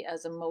is ready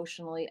as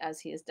emotionally as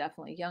he is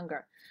definitely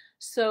younger.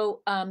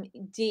 So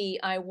D,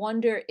 I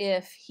wonder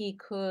if he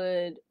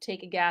could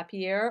take a gap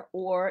year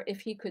or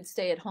if he could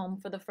stay at home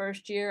for the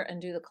first year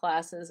and do the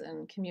classes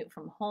and commute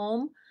from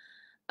home.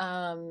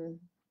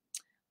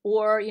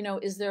 Or,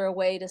 is there a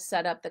way to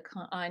set up the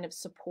kind of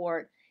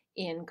support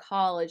in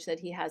college that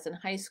he has in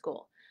high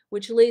school?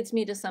 Which leads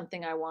me to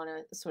something I want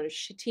to sort of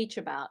teach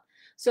about.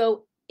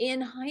 So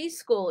in high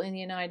school in the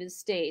United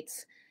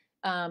States,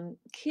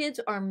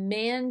 kids are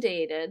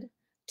mandated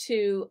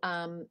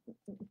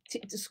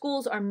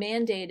schools are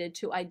mandated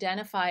to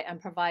identify and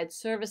provide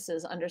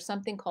services under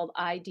something called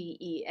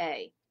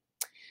IDEA.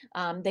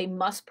 They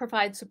must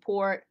provide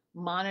support,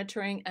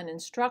 monitoring, and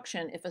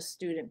instruction if a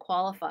student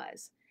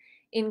qualifies.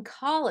 In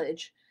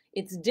college,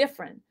 it's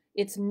different.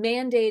 It's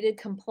mandated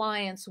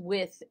compliance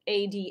with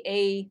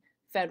ADA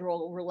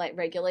federal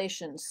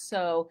regulations.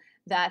 So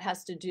that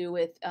has to do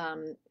with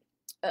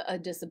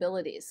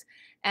disabilities.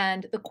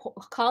 And the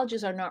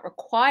colleges are not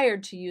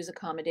required to use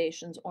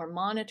accommodations or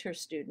monitor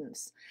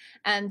students.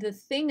 And the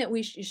thing that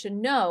you should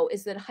know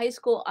is that high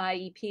school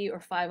IEP or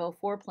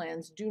 504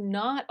 plans do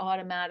not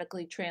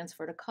automatically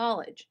transfer to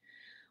college.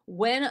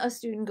 When a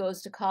student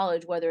goes to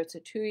college, whether it's a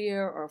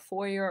 2-year or a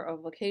 4-year or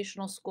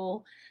vocational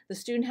school, the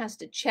student has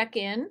to check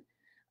in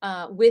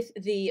with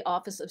the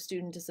Office of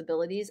Student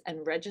Disabilities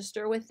and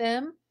register with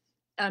them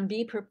and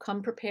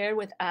become prepared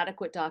with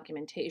adequate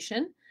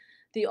documentation.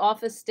 The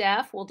office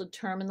staff will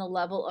determine the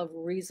level of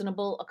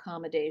reasonable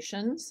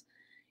accommodations.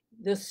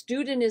 The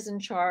student is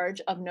in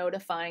charge of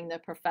notifying the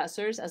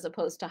professors, as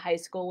opposed to high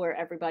school where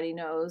everybody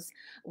knows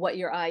what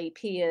your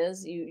IEP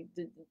is.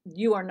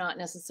 You are not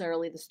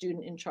necessarily the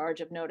student in charge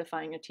of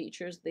notifying your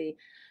teachers. The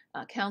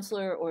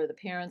counselor or the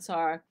parents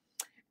are.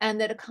 And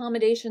that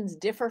accommodations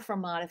differ from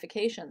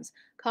modifications.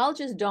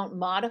 Colleges don't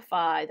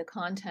modify the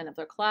content of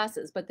their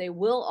classes, but they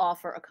will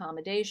offer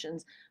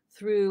accommodations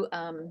through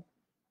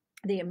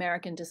the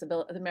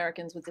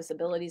Americans with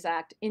Disabilities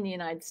Act in the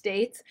United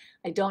States.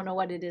 I don't know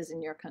what it is in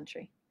your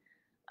country.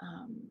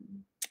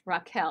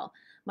 Raquel,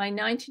 my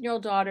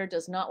 19-year-old daughter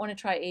does not want to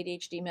try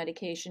ADHD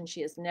medication.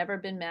 She has never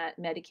been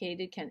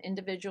medicated. Can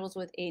individuals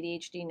with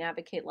ADHD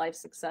navigate life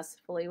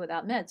successfully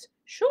without meds?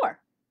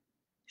 Sure,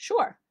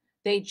 sure.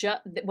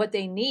 What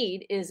they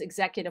need is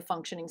executive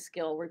functioning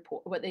skill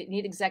report. What they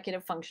need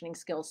executive functioning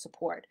skill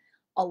support.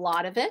 A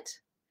lot of it,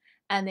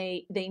 and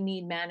they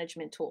need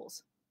management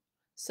tools.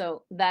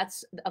 So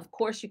that's, of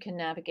course, you can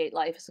navigate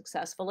life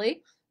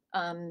successfully.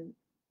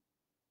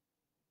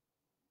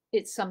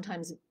 It's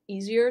sometimes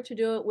easier to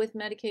do it with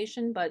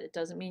medication, but it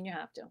doesn't mean you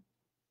have to.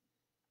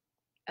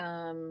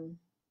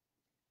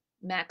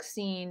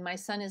 Maxine, my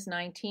son is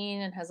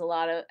 19 and has a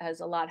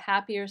lot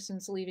happier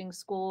since leaving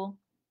school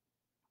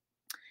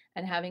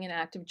and having an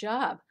active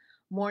job.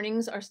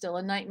 Mornings are still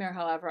a nightmare,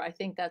 however. I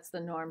think that's the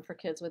norm for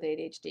kids with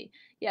ADHD.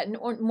 Yeah,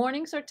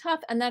 mornings are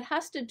tough, and that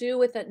has to do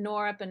with that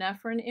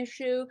norepinephrine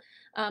issue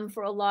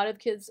for a lot of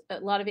kids,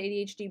 a lot of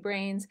ADHD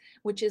brains,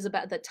 which is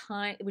about the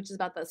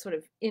sort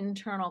of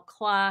internal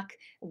clock,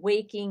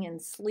 waking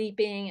and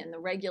sleeping, and the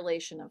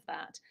regulation of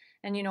that.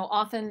 And,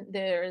 often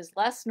there is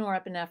less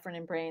norepinephrine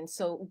in brains,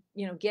 so,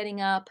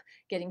 getting up,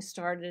 getting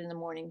started in the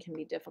morning can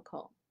be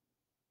difficult.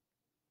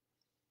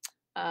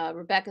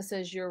 Rebecca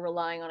says you're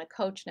relying on a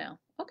coach now.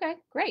 Okay,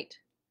 great.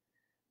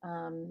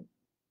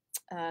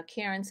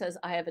 Karen says,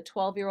 I have a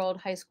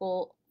 12-year-old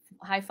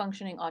high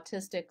functioning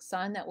autistic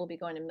son that will be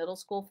going to middle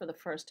school for the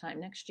first time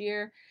next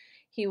year.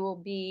 He will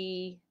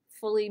be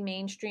fully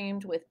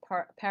mainstreamed with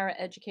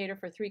para-educator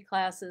for 3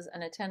 classes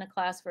and attend a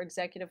class for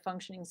executive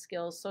functioning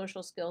skills,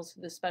 social skills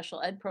for the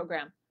special ed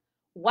program.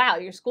 Wow,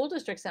 your school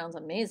district sounds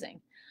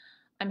amazing.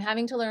 I'm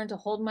having to learn to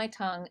hold my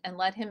tongue and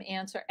let him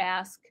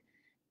ask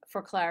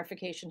for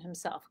clarification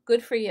himself.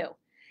 Good for you.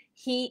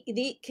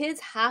 The kids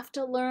have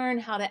to learn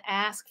how to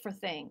ask for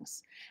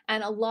things.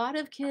 And a lot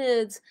of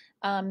kids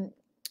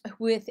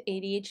with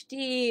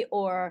ADHD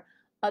or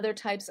other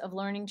types of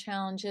learning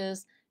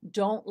challenges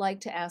don't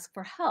like to ask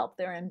for help.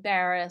 They're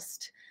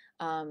embarrassed.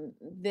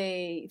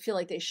 They feel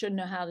like they should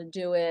know how to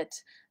do it.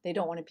 They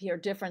don't want to appear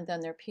different than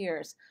their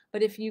peers.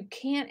 But if you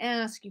can't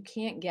ask, you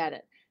can't get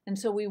it. And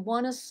so we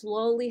want to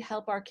slowly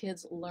help our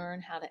kids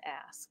learn how to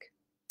ask.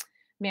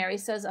 Mary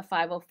says a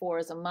 504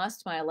 is a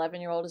must. My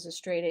 11-year-old is a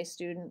straight A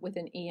student with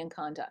an E in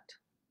conduct.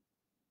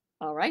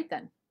 All right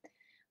then.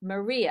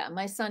 Maria,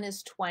 my son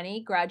is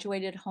 20,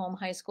 graduated home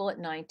high school at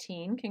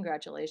 19.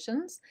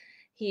 Congratulations.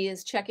 He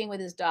is checking with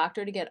his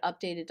doctor to get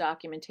updated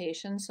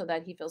documentation so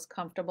that he feels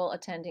comfortable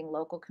attending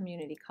local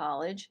community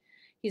college.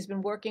 He's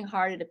been working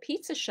hard at a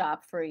pizza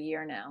shop for a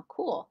year now.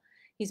 Cool.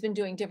 He's been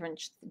doing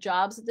different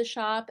jobs at the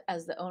shop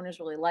as the owners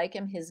really like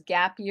him. His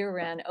gap year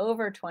ran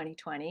over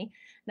 2020.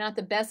 Not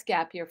the best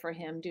gap year for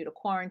him due to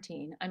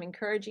quarantine. I'm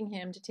encouraging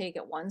him to take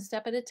it one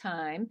step at a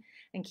time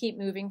and keep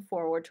moving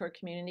forward toward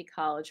community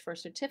college for a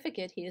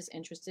certificate he is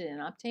interested in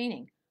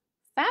obtaining.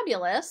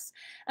 Fabulous.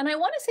 And I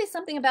want to say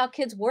something about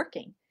kids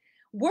working.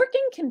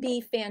 Working can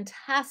be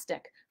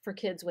fantastic for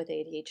kids with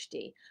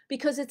ADHD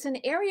because it's an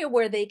area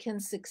where they can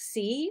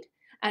succeed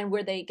and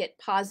where they get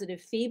positive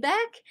feedback,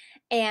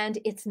 and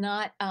it's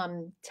not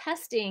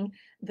testing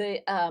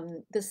the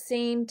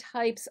same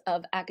types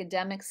of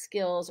academic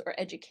skills or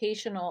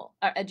educational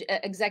or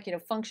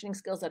executive functioning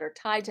skills that are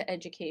tied to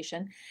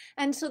education,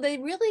 and so they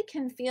really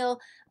can feel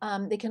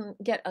they can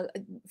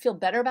feel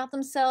better about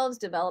themselves,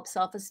 develop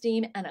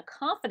self-esteem and a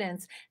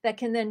confidence that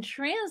can then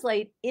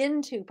translate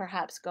into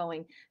perhaps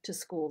going to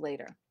school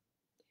later.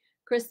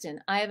 Kristen,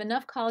 I have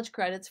enough college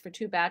credits for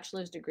 2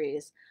 bachelor's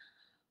degrees,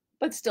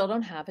 but still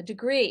don't have a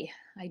degree.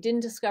 I didn't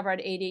discover I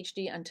had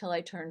ADHD until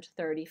I turned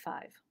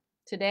 35.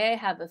 Today I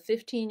have a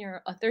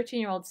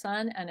 13-year-old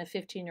son and a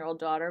 15-year-old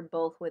daughter,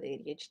 both with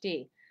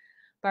ADHD.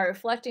 By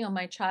reflecting on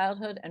my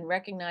childhood and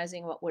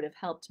recognizing what would have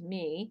helped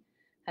me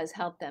has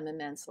helped them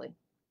immensely.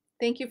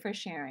 Thank you for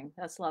sharing.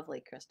 That's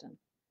lovely, Kristen.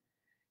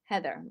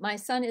 Heather, my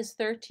son is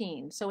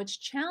 13, so it's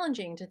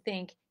challenging to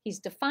think he's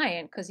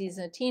defiant because he's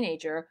a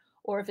teenager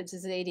or if it's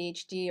his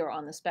ADHD or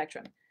on the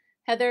spectrum.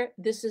 Heather,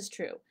 this is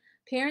true.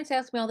 Parents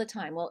ask me all the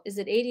time, well, is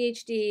it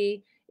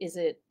ADHD? Is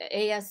it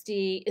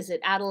ASD? Is it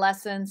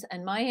adolescence?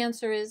 And my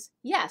answer is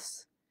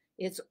yes.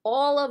 It's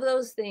all of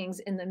those things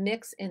in the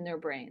mix in their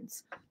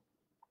brains.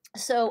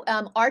 So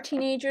are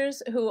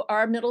teenagers who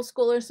are middle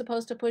schoolers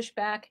supposed to push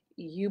back?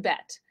 You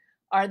bet.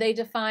 Are they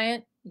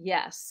defiant?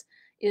 Yes.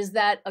 Is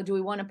that, do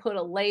we want to put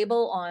a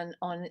label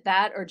on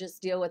that or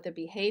just deal with the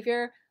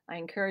behavior? I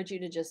encourage you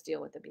to just deal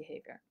with the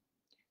behavior.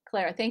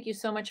 Claire, thank you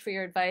so much for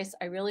your advice.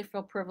 I really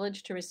feel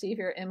privileged to receive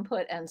your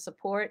input and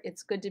support.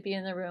 It's good to be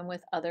in the room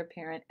with other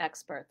parent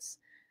experts.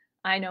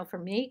 I know for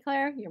me,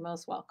 Claire, you're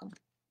most welcome.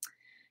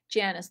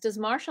 Janice, does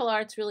martial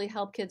arts really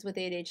help kids with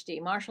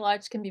ADHD? Martial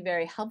arts can be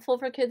very helpful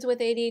for kids with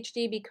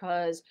ADHD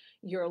because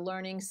you're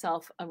learning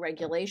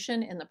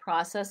self-regulation in the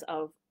process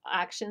of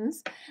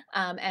actions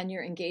and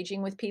you're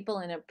engaging with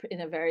people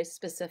in a very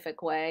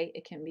specific way.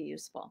 It can be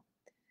useful.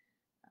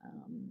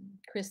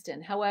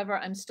 Kristen, however,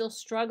 I'm still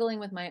struggling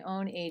with my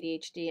own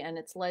ADHD and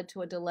it's led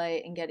to a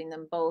delay in getting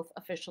them both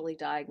officially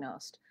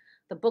diagnosed.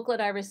 The booklet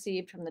I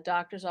received from the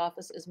doctor's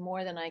office is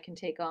more than I can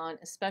take on,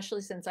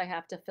 especially since I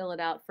have to fill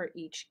it out for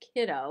each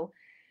kiddo.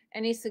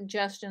 Any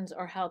suggestions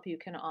or help you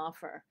can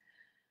offer?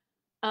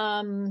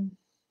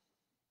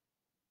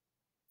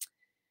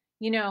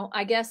 You know,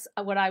 I guess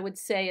what I would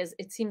say is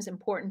it seems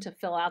important to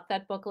fill out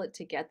that booklet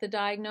to get the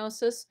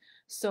diagnosis.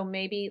 So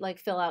maybe like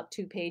fill out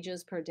 2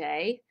 pages per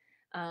day.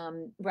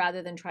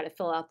 Rather than try to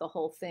fill out the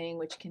whole thing,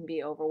 which can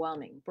be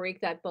overwhelming.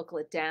 Break that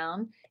booklet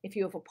down. If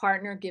you have a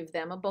partner, give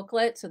them a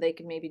booklet so they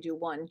can maybe do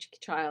one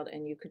child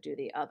and you could do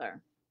the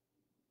other.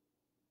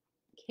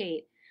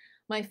 Kate,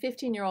 my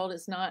 15-year-old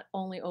is not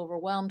only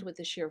overwhelmed with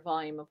the sheer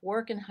volume of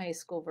work in high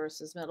school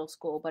versus middle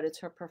school, but it's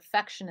her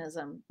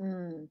perfectionism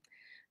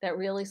that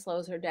really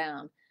slows her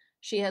down.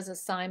 She has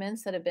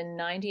assignments that have been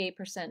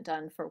 98%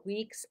 done for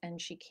weeks and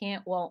she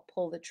won't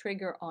pull the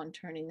trigger on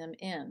turning them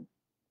in.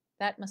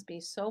 That must be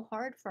so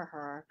hard for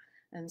her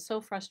and so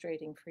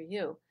frustrating for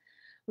you.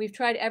 We've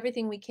tried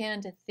everything we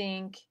can to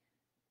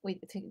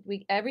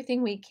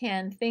everything we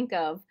can think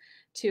of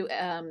to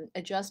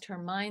adjust her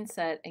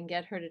mindset and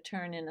get her to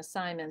turn in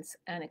assignments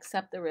and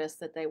accept the risk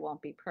that they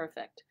won't be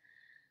perfect.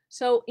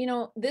 So,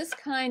 this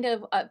kind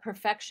of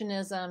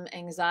perfectionism,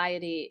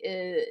 anxiety,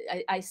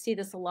 I see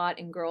this a lot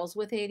in girls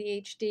with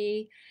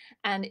ADHD,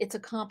 and it's a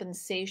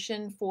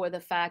compensation for the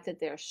fact that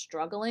they're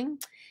struggling.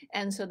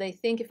 And so they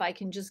think if I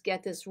can just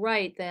get this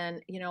right, then,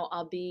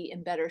 I'll be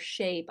in better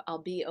shape,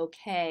 I'll be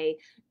okay,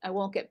 I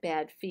won't get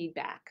bad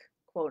feedback,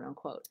 quote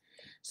unquote.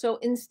 So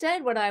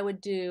instead, what I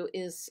would do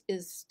is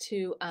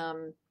to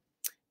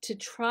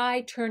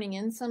try turning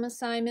in some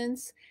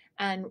assignments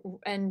and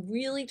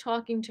really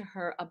talking to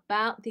her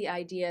about the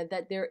idea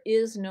that there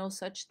is no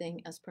such thing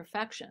as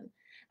perfection,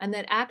 and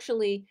that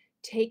actually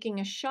taking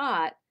a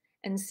shot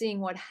and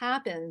seeing what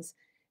happens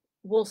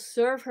will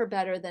serve her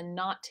better than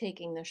not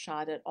taking the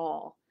shot at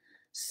all.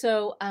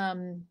 So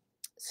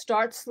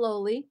start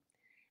slowly,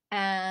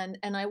 and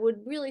I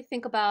would really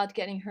think about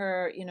getting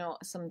her,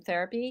 some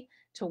therapy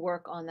to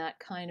work on that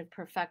kind of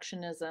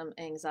perfectionism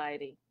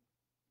anxiety.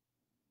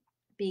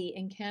 B,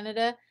 in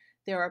Canada,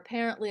 there are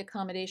apparently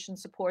accommodation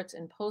supports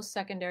in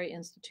post-secondary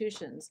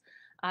institutions.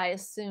 I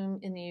assume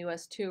in the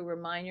US too.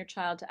 Remind your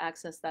child to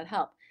access that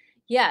help.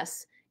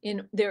 Yes,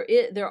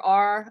 there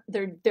are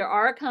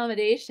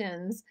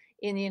accommodations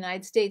in the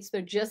United States.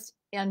 They're just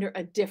under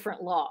a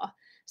different law.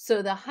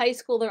 So the high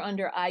school, they're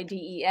under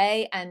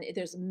IDEA, and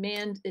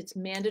it's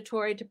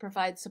mandatory to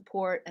provide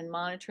support and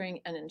monitoring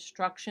and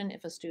instruction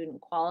if a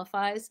student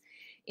qualifies.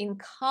 In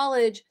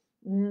college,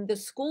 the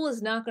school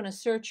is not going to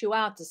search you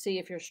out to see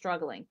if you're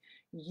struggling.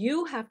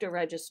 You have to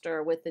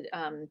register with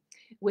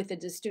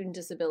the Student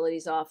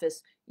Disabilities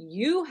Office.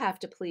 You have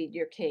to plead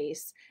your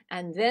case,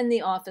 and then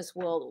the office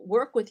will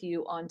work with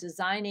you on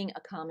designing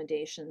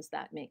accommodations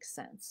that make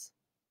sense.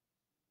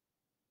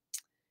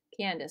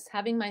 Candace,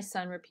 having my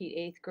son repeat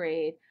 8th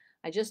grade,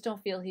 I just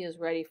don't feel he is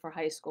ready for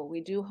high school.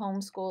 We do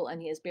homeschool, and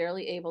he is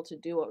barely able to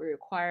do what we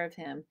require of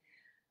him.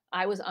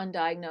 I was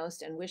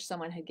undiagnosed and wish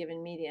someone had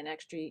given me an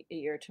extra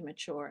year to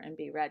mature and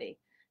be ready.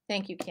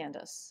 Thank you,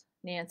 Candace.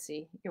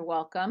 Nancy, you're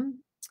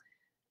welcome.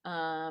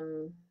 I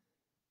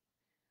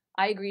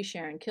agree,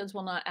 Sharon. Kids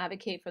will not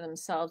advocate for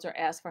themselves or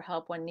ask for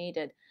help when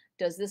needed.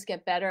 Does this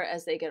get better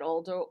as they get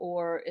older,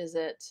 or is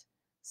it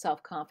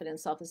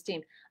self-confidence,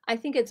 self-esteem? I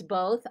think it's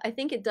both. I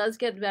think it does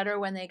get better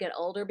when they get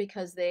older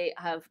because they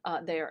have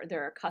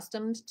they're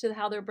accustomed to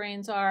how their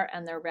brains are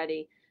and they're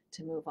ready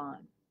to move on.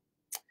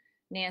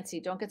 Nancy,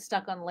 don't get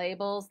stuck on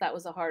labels. That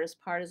was the hardest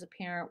part as a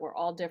parent. We're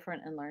all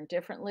different and learn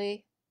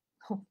differently.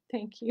 Oh,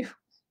 thank you,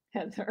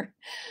 Heather.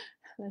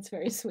 That's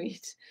very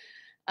sweet.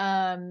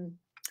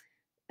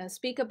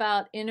 Speak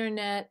about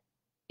internet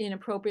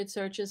inappropriate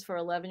searches for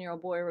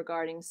 11-year-old boy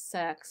regarding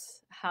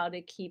sex, how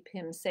to keep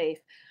him safe.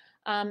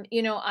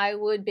 I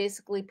would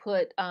basically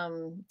put,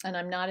 and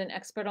I'm not an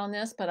expert on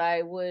this, but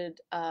I would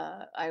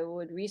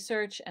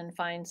research and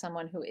find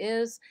someone who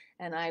is,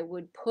 and I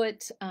would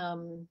put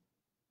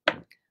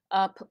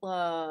up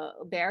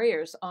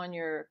barriers on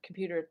your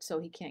computer so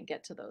he can't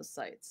get to those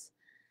sites.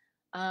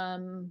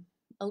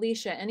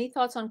 Alicia, any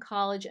thoughts on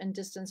college and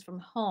distance from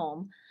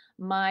home?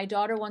 My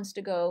daughter wants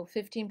to go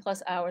 15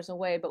 plus hours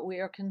away, but we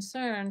are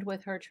concerned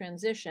with her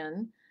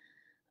transition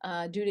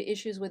due to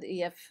issues with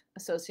EF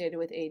associated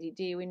with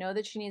ADD. We know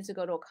that she needs to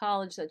go to a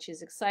college that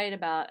she's excited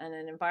about and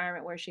an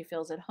environment where she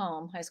feels at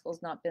home. High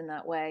school's not been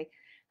that way.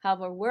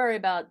 However, worry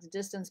about the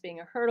distance being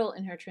a hurdle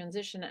in her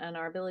transition and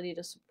our ability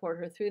to support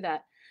her through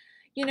that.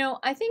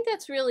 I think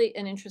that's really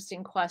an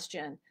interesting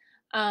question.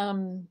 I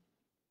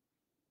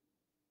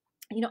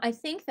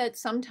think that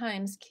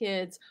sometimes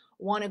kids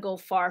want to go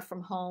far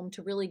from home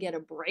to really get a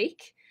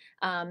break,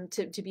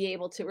 to be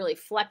able to really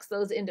flex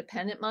those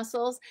independent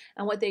muscles.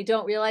 And what they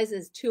don't realize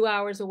is 2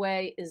 hours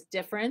away is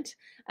different.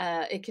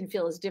 It can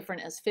feel as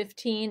different as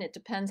 15. It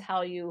depends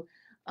how you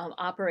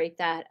operate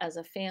that as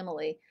a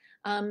family.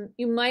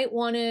 You might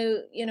want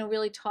to,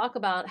 really talk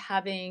about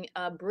having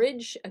a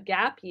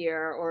gap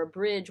year or a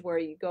bridge where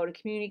you go to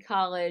community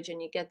college and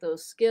you get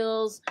those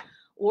skills,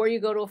 or you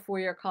go to a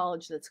 4-year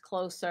college that's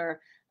closer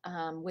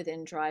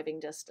within driving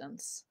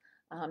distance.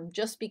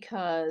 Just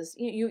because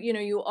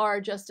you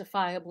are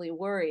justifiably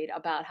worried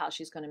about how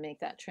she's going to make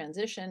that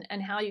transition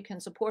and how you can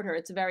support her.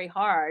 It's very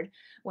hard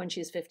when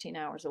she's 15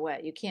 hours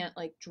away. You can't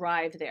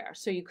drive there.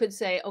 So you could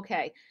say,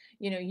 okay,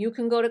 you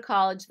can go to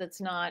college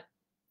that's not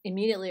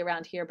immediately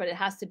around here, but it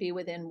has to be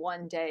within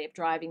 1 day of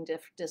driving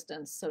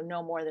distance, so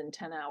no more than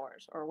 10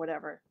 hours or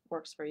whatever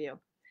works for you.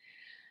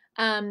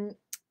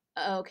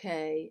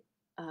 Okay.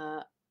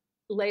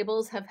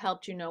 Labels have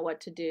helped you know what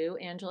to do.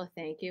 Angela,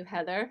 thank you.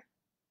 Heather?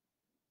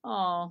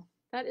 Oh,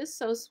 that is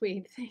so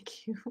sweet.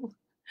 Thank you.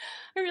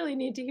 I really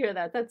need to hear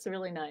that. That's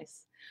really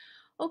nice.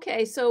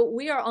 Okay, so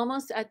we are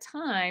almost at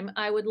time.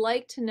 I would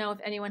like to know if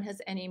anyone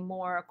has any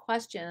more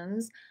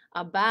questions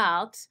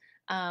about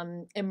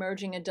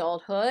emerging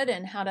adulthood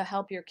and how to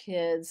help your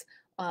kids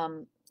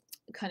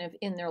kind of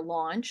in their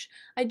launch.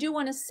 I do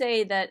want to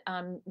say that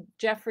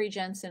Jeffrey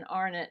Jensen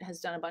Arnott has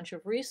done a bunch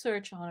of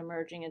research on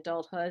emerging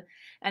adulthood,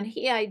 and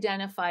he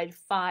identified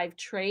 5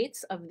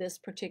 traits of this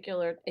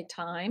particular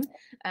time,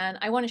 and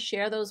I want to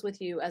share those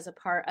with you as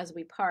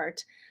we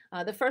part.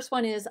 The first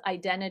one is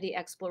identity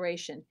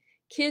exploration.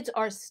 Kids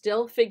are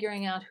still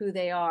figuring out who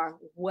they are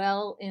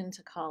well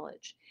into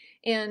college.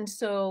 And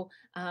so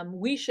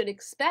we should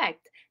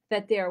expect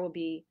that there will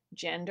be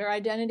gender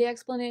identity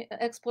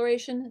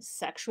exploration,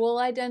 sexual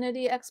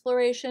identity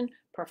exploration,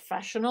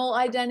 professional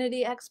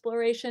identity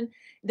exploration.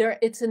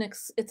 It's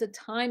a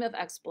time of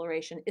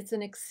exploration. It's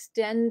an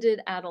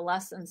extended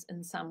adolescence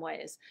in some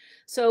ways.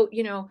 So,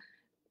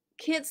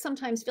 kids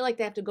sometimes feel like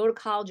they have to go to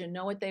college and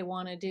know what they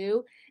want to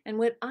do. And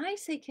what I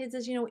say, kids,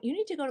 is, you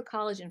need to go to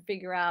college and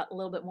figure out a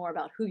little bit more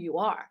about who you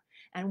are.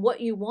 And what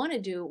you want to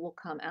do will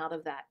come out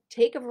of that.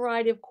 Take a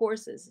variety of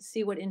courses,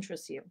 see what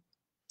interests you.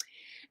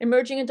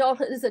 Emerging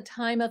adulthood is a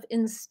time of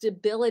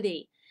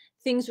instability.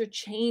 Things are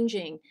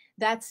changing.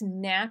 That's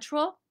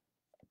natural.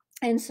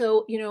 And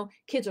so,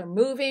 kids are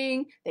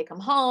moving, they come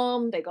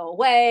home, they go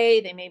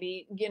away, they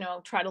maybe,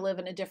 try to live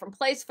in a different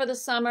place for the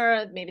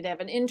summer. Maybe they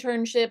have an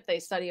internship, they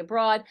study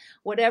abroad,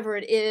 whatever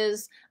it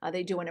is.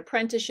 They do an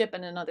apprenticeship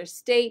in another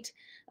state.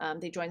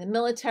 They join the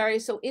military.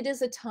 So it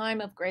is a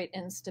time of great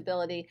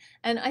instability.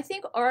 And I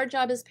think our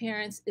job as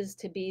parents is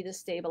to be the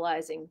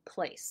stabilizing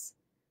place.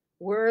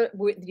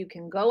 You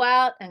can go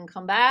out and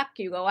come back.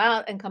 You go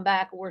out and come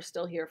back. We're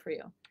still here for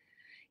you.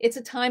 It's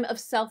a time of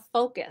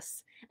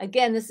self-focus.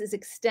 Again, this is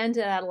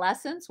extended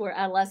adolescence, where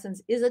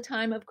adolescence is a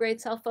time of great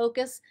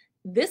self-focus.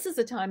 This is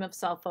a time of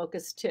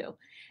self-focus too.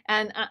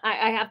 And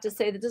I have to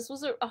say that this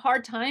was a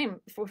hard time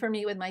for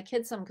me with my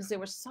kids, because they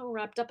were so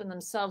wrapped up in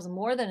themselves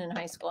more than in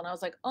high school. And I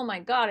was like, oh my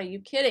God, are you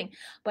kidding?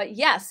 But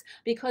yes,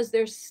 because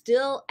they're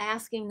still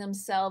asking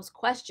themselves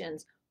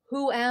questions.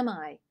 Who am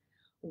I?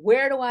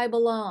 Where do I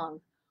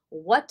belong?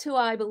 What do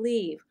I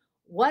believe?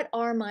 What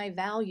are my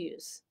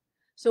values?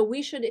 So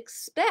we should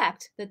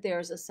expect that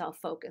there's a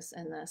self-focus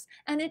in this,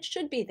 and it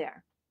should be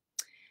there.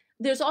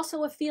 There's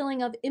also a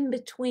feeling of in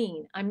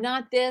between. I'm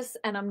not this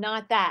and I'm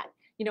not that.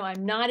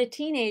 I'm not a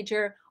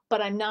teenager, but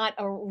I'm not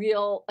a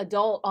real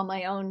adult on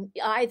my own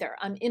either.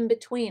 I'm in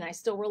between. I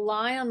still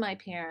rely on my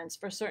parents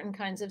for certain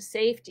kinds of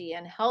safety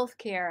and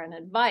healthcare and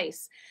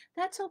advice.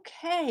 That's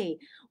okay.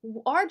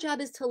 Our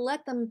job is to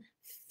let them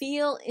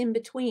feel in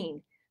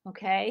between.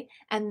 Okay,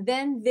 and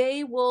then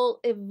they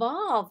will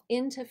evolve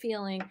into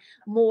feeling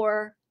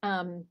more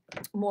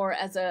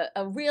as an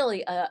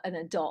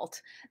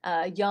adult,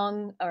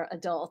 young or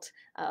adult,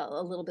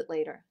 a little bit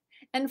later.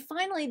 And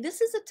finally,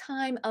 this is a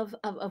time of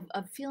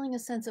feeling a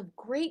sense of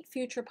great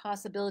future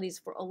possibilities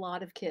for a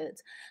lot of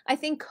kids. I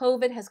think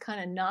COVID has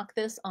kind of knocked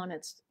this on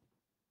its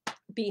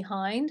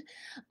behind.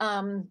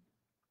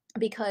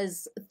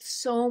 Because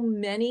so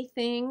many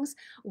things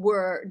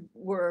were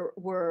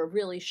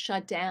really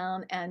shut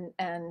down,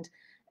 and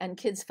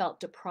kids felt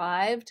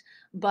deprived.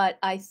 But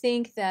I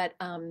think that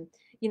in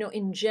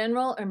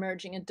general,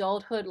 emerging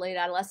adulthood, late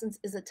adolescence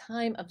is a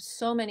time of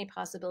so many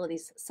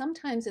possibilities.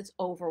 Sometimes it's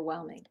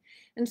overwhelming,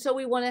 and so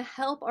we want to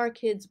help our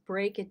kids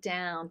break it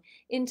down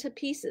into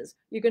pieces.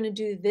 You're going to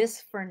do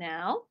this for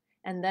now,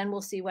 and then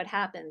we'll see what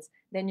happens.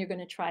 Then you're going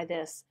to try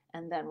this,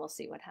 and then we'll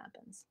see what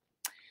happens.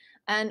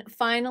 And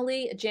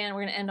finally, we're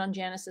going to end on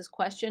Janice's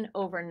question.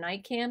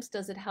 Overnight camps,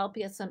 does it help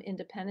get some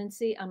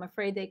independency? I'm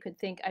afraid they could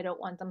think I don't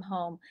want them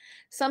home.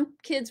 Some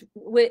kids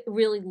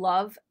really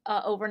love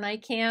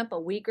overnight camp, a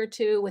week or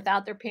two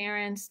without their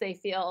parents. They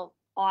feel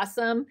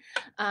awesome.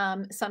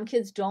 Some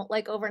kids don't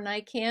like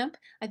overnight camp.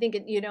 I think,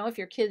 if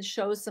your kid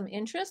shows some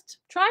interest,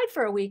 try it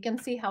for a week and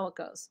see how it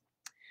goes.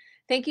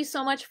 Thank you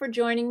so much for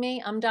joining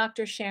me. I'm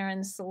Dr.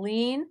 Sharon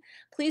Saline.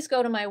 Please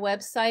go to my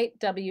website,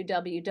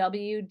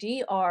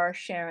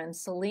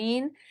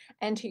 www.drsharonsaline,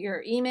 enter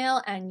your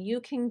email, and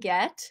you can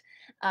get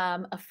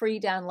a free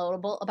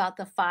downloadable about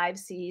the 5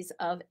 C's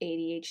of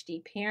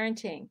ADHD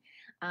parenting.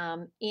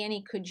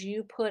 Annie, could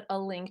you put a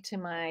link to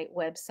my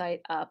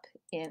website up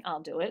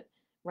I'll do it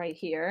right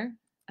here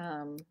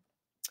in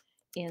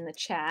the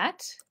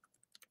chat.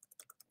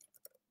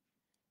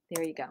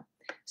 There you go.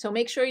 So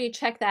make sure you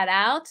check that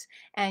out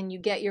and you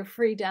get your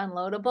free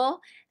downloadable.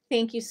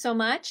 Thank you so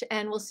much,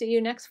 and we'll see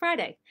you next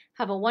Friday.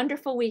 Have a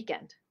wonderful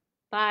weekend.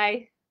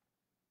 Bye.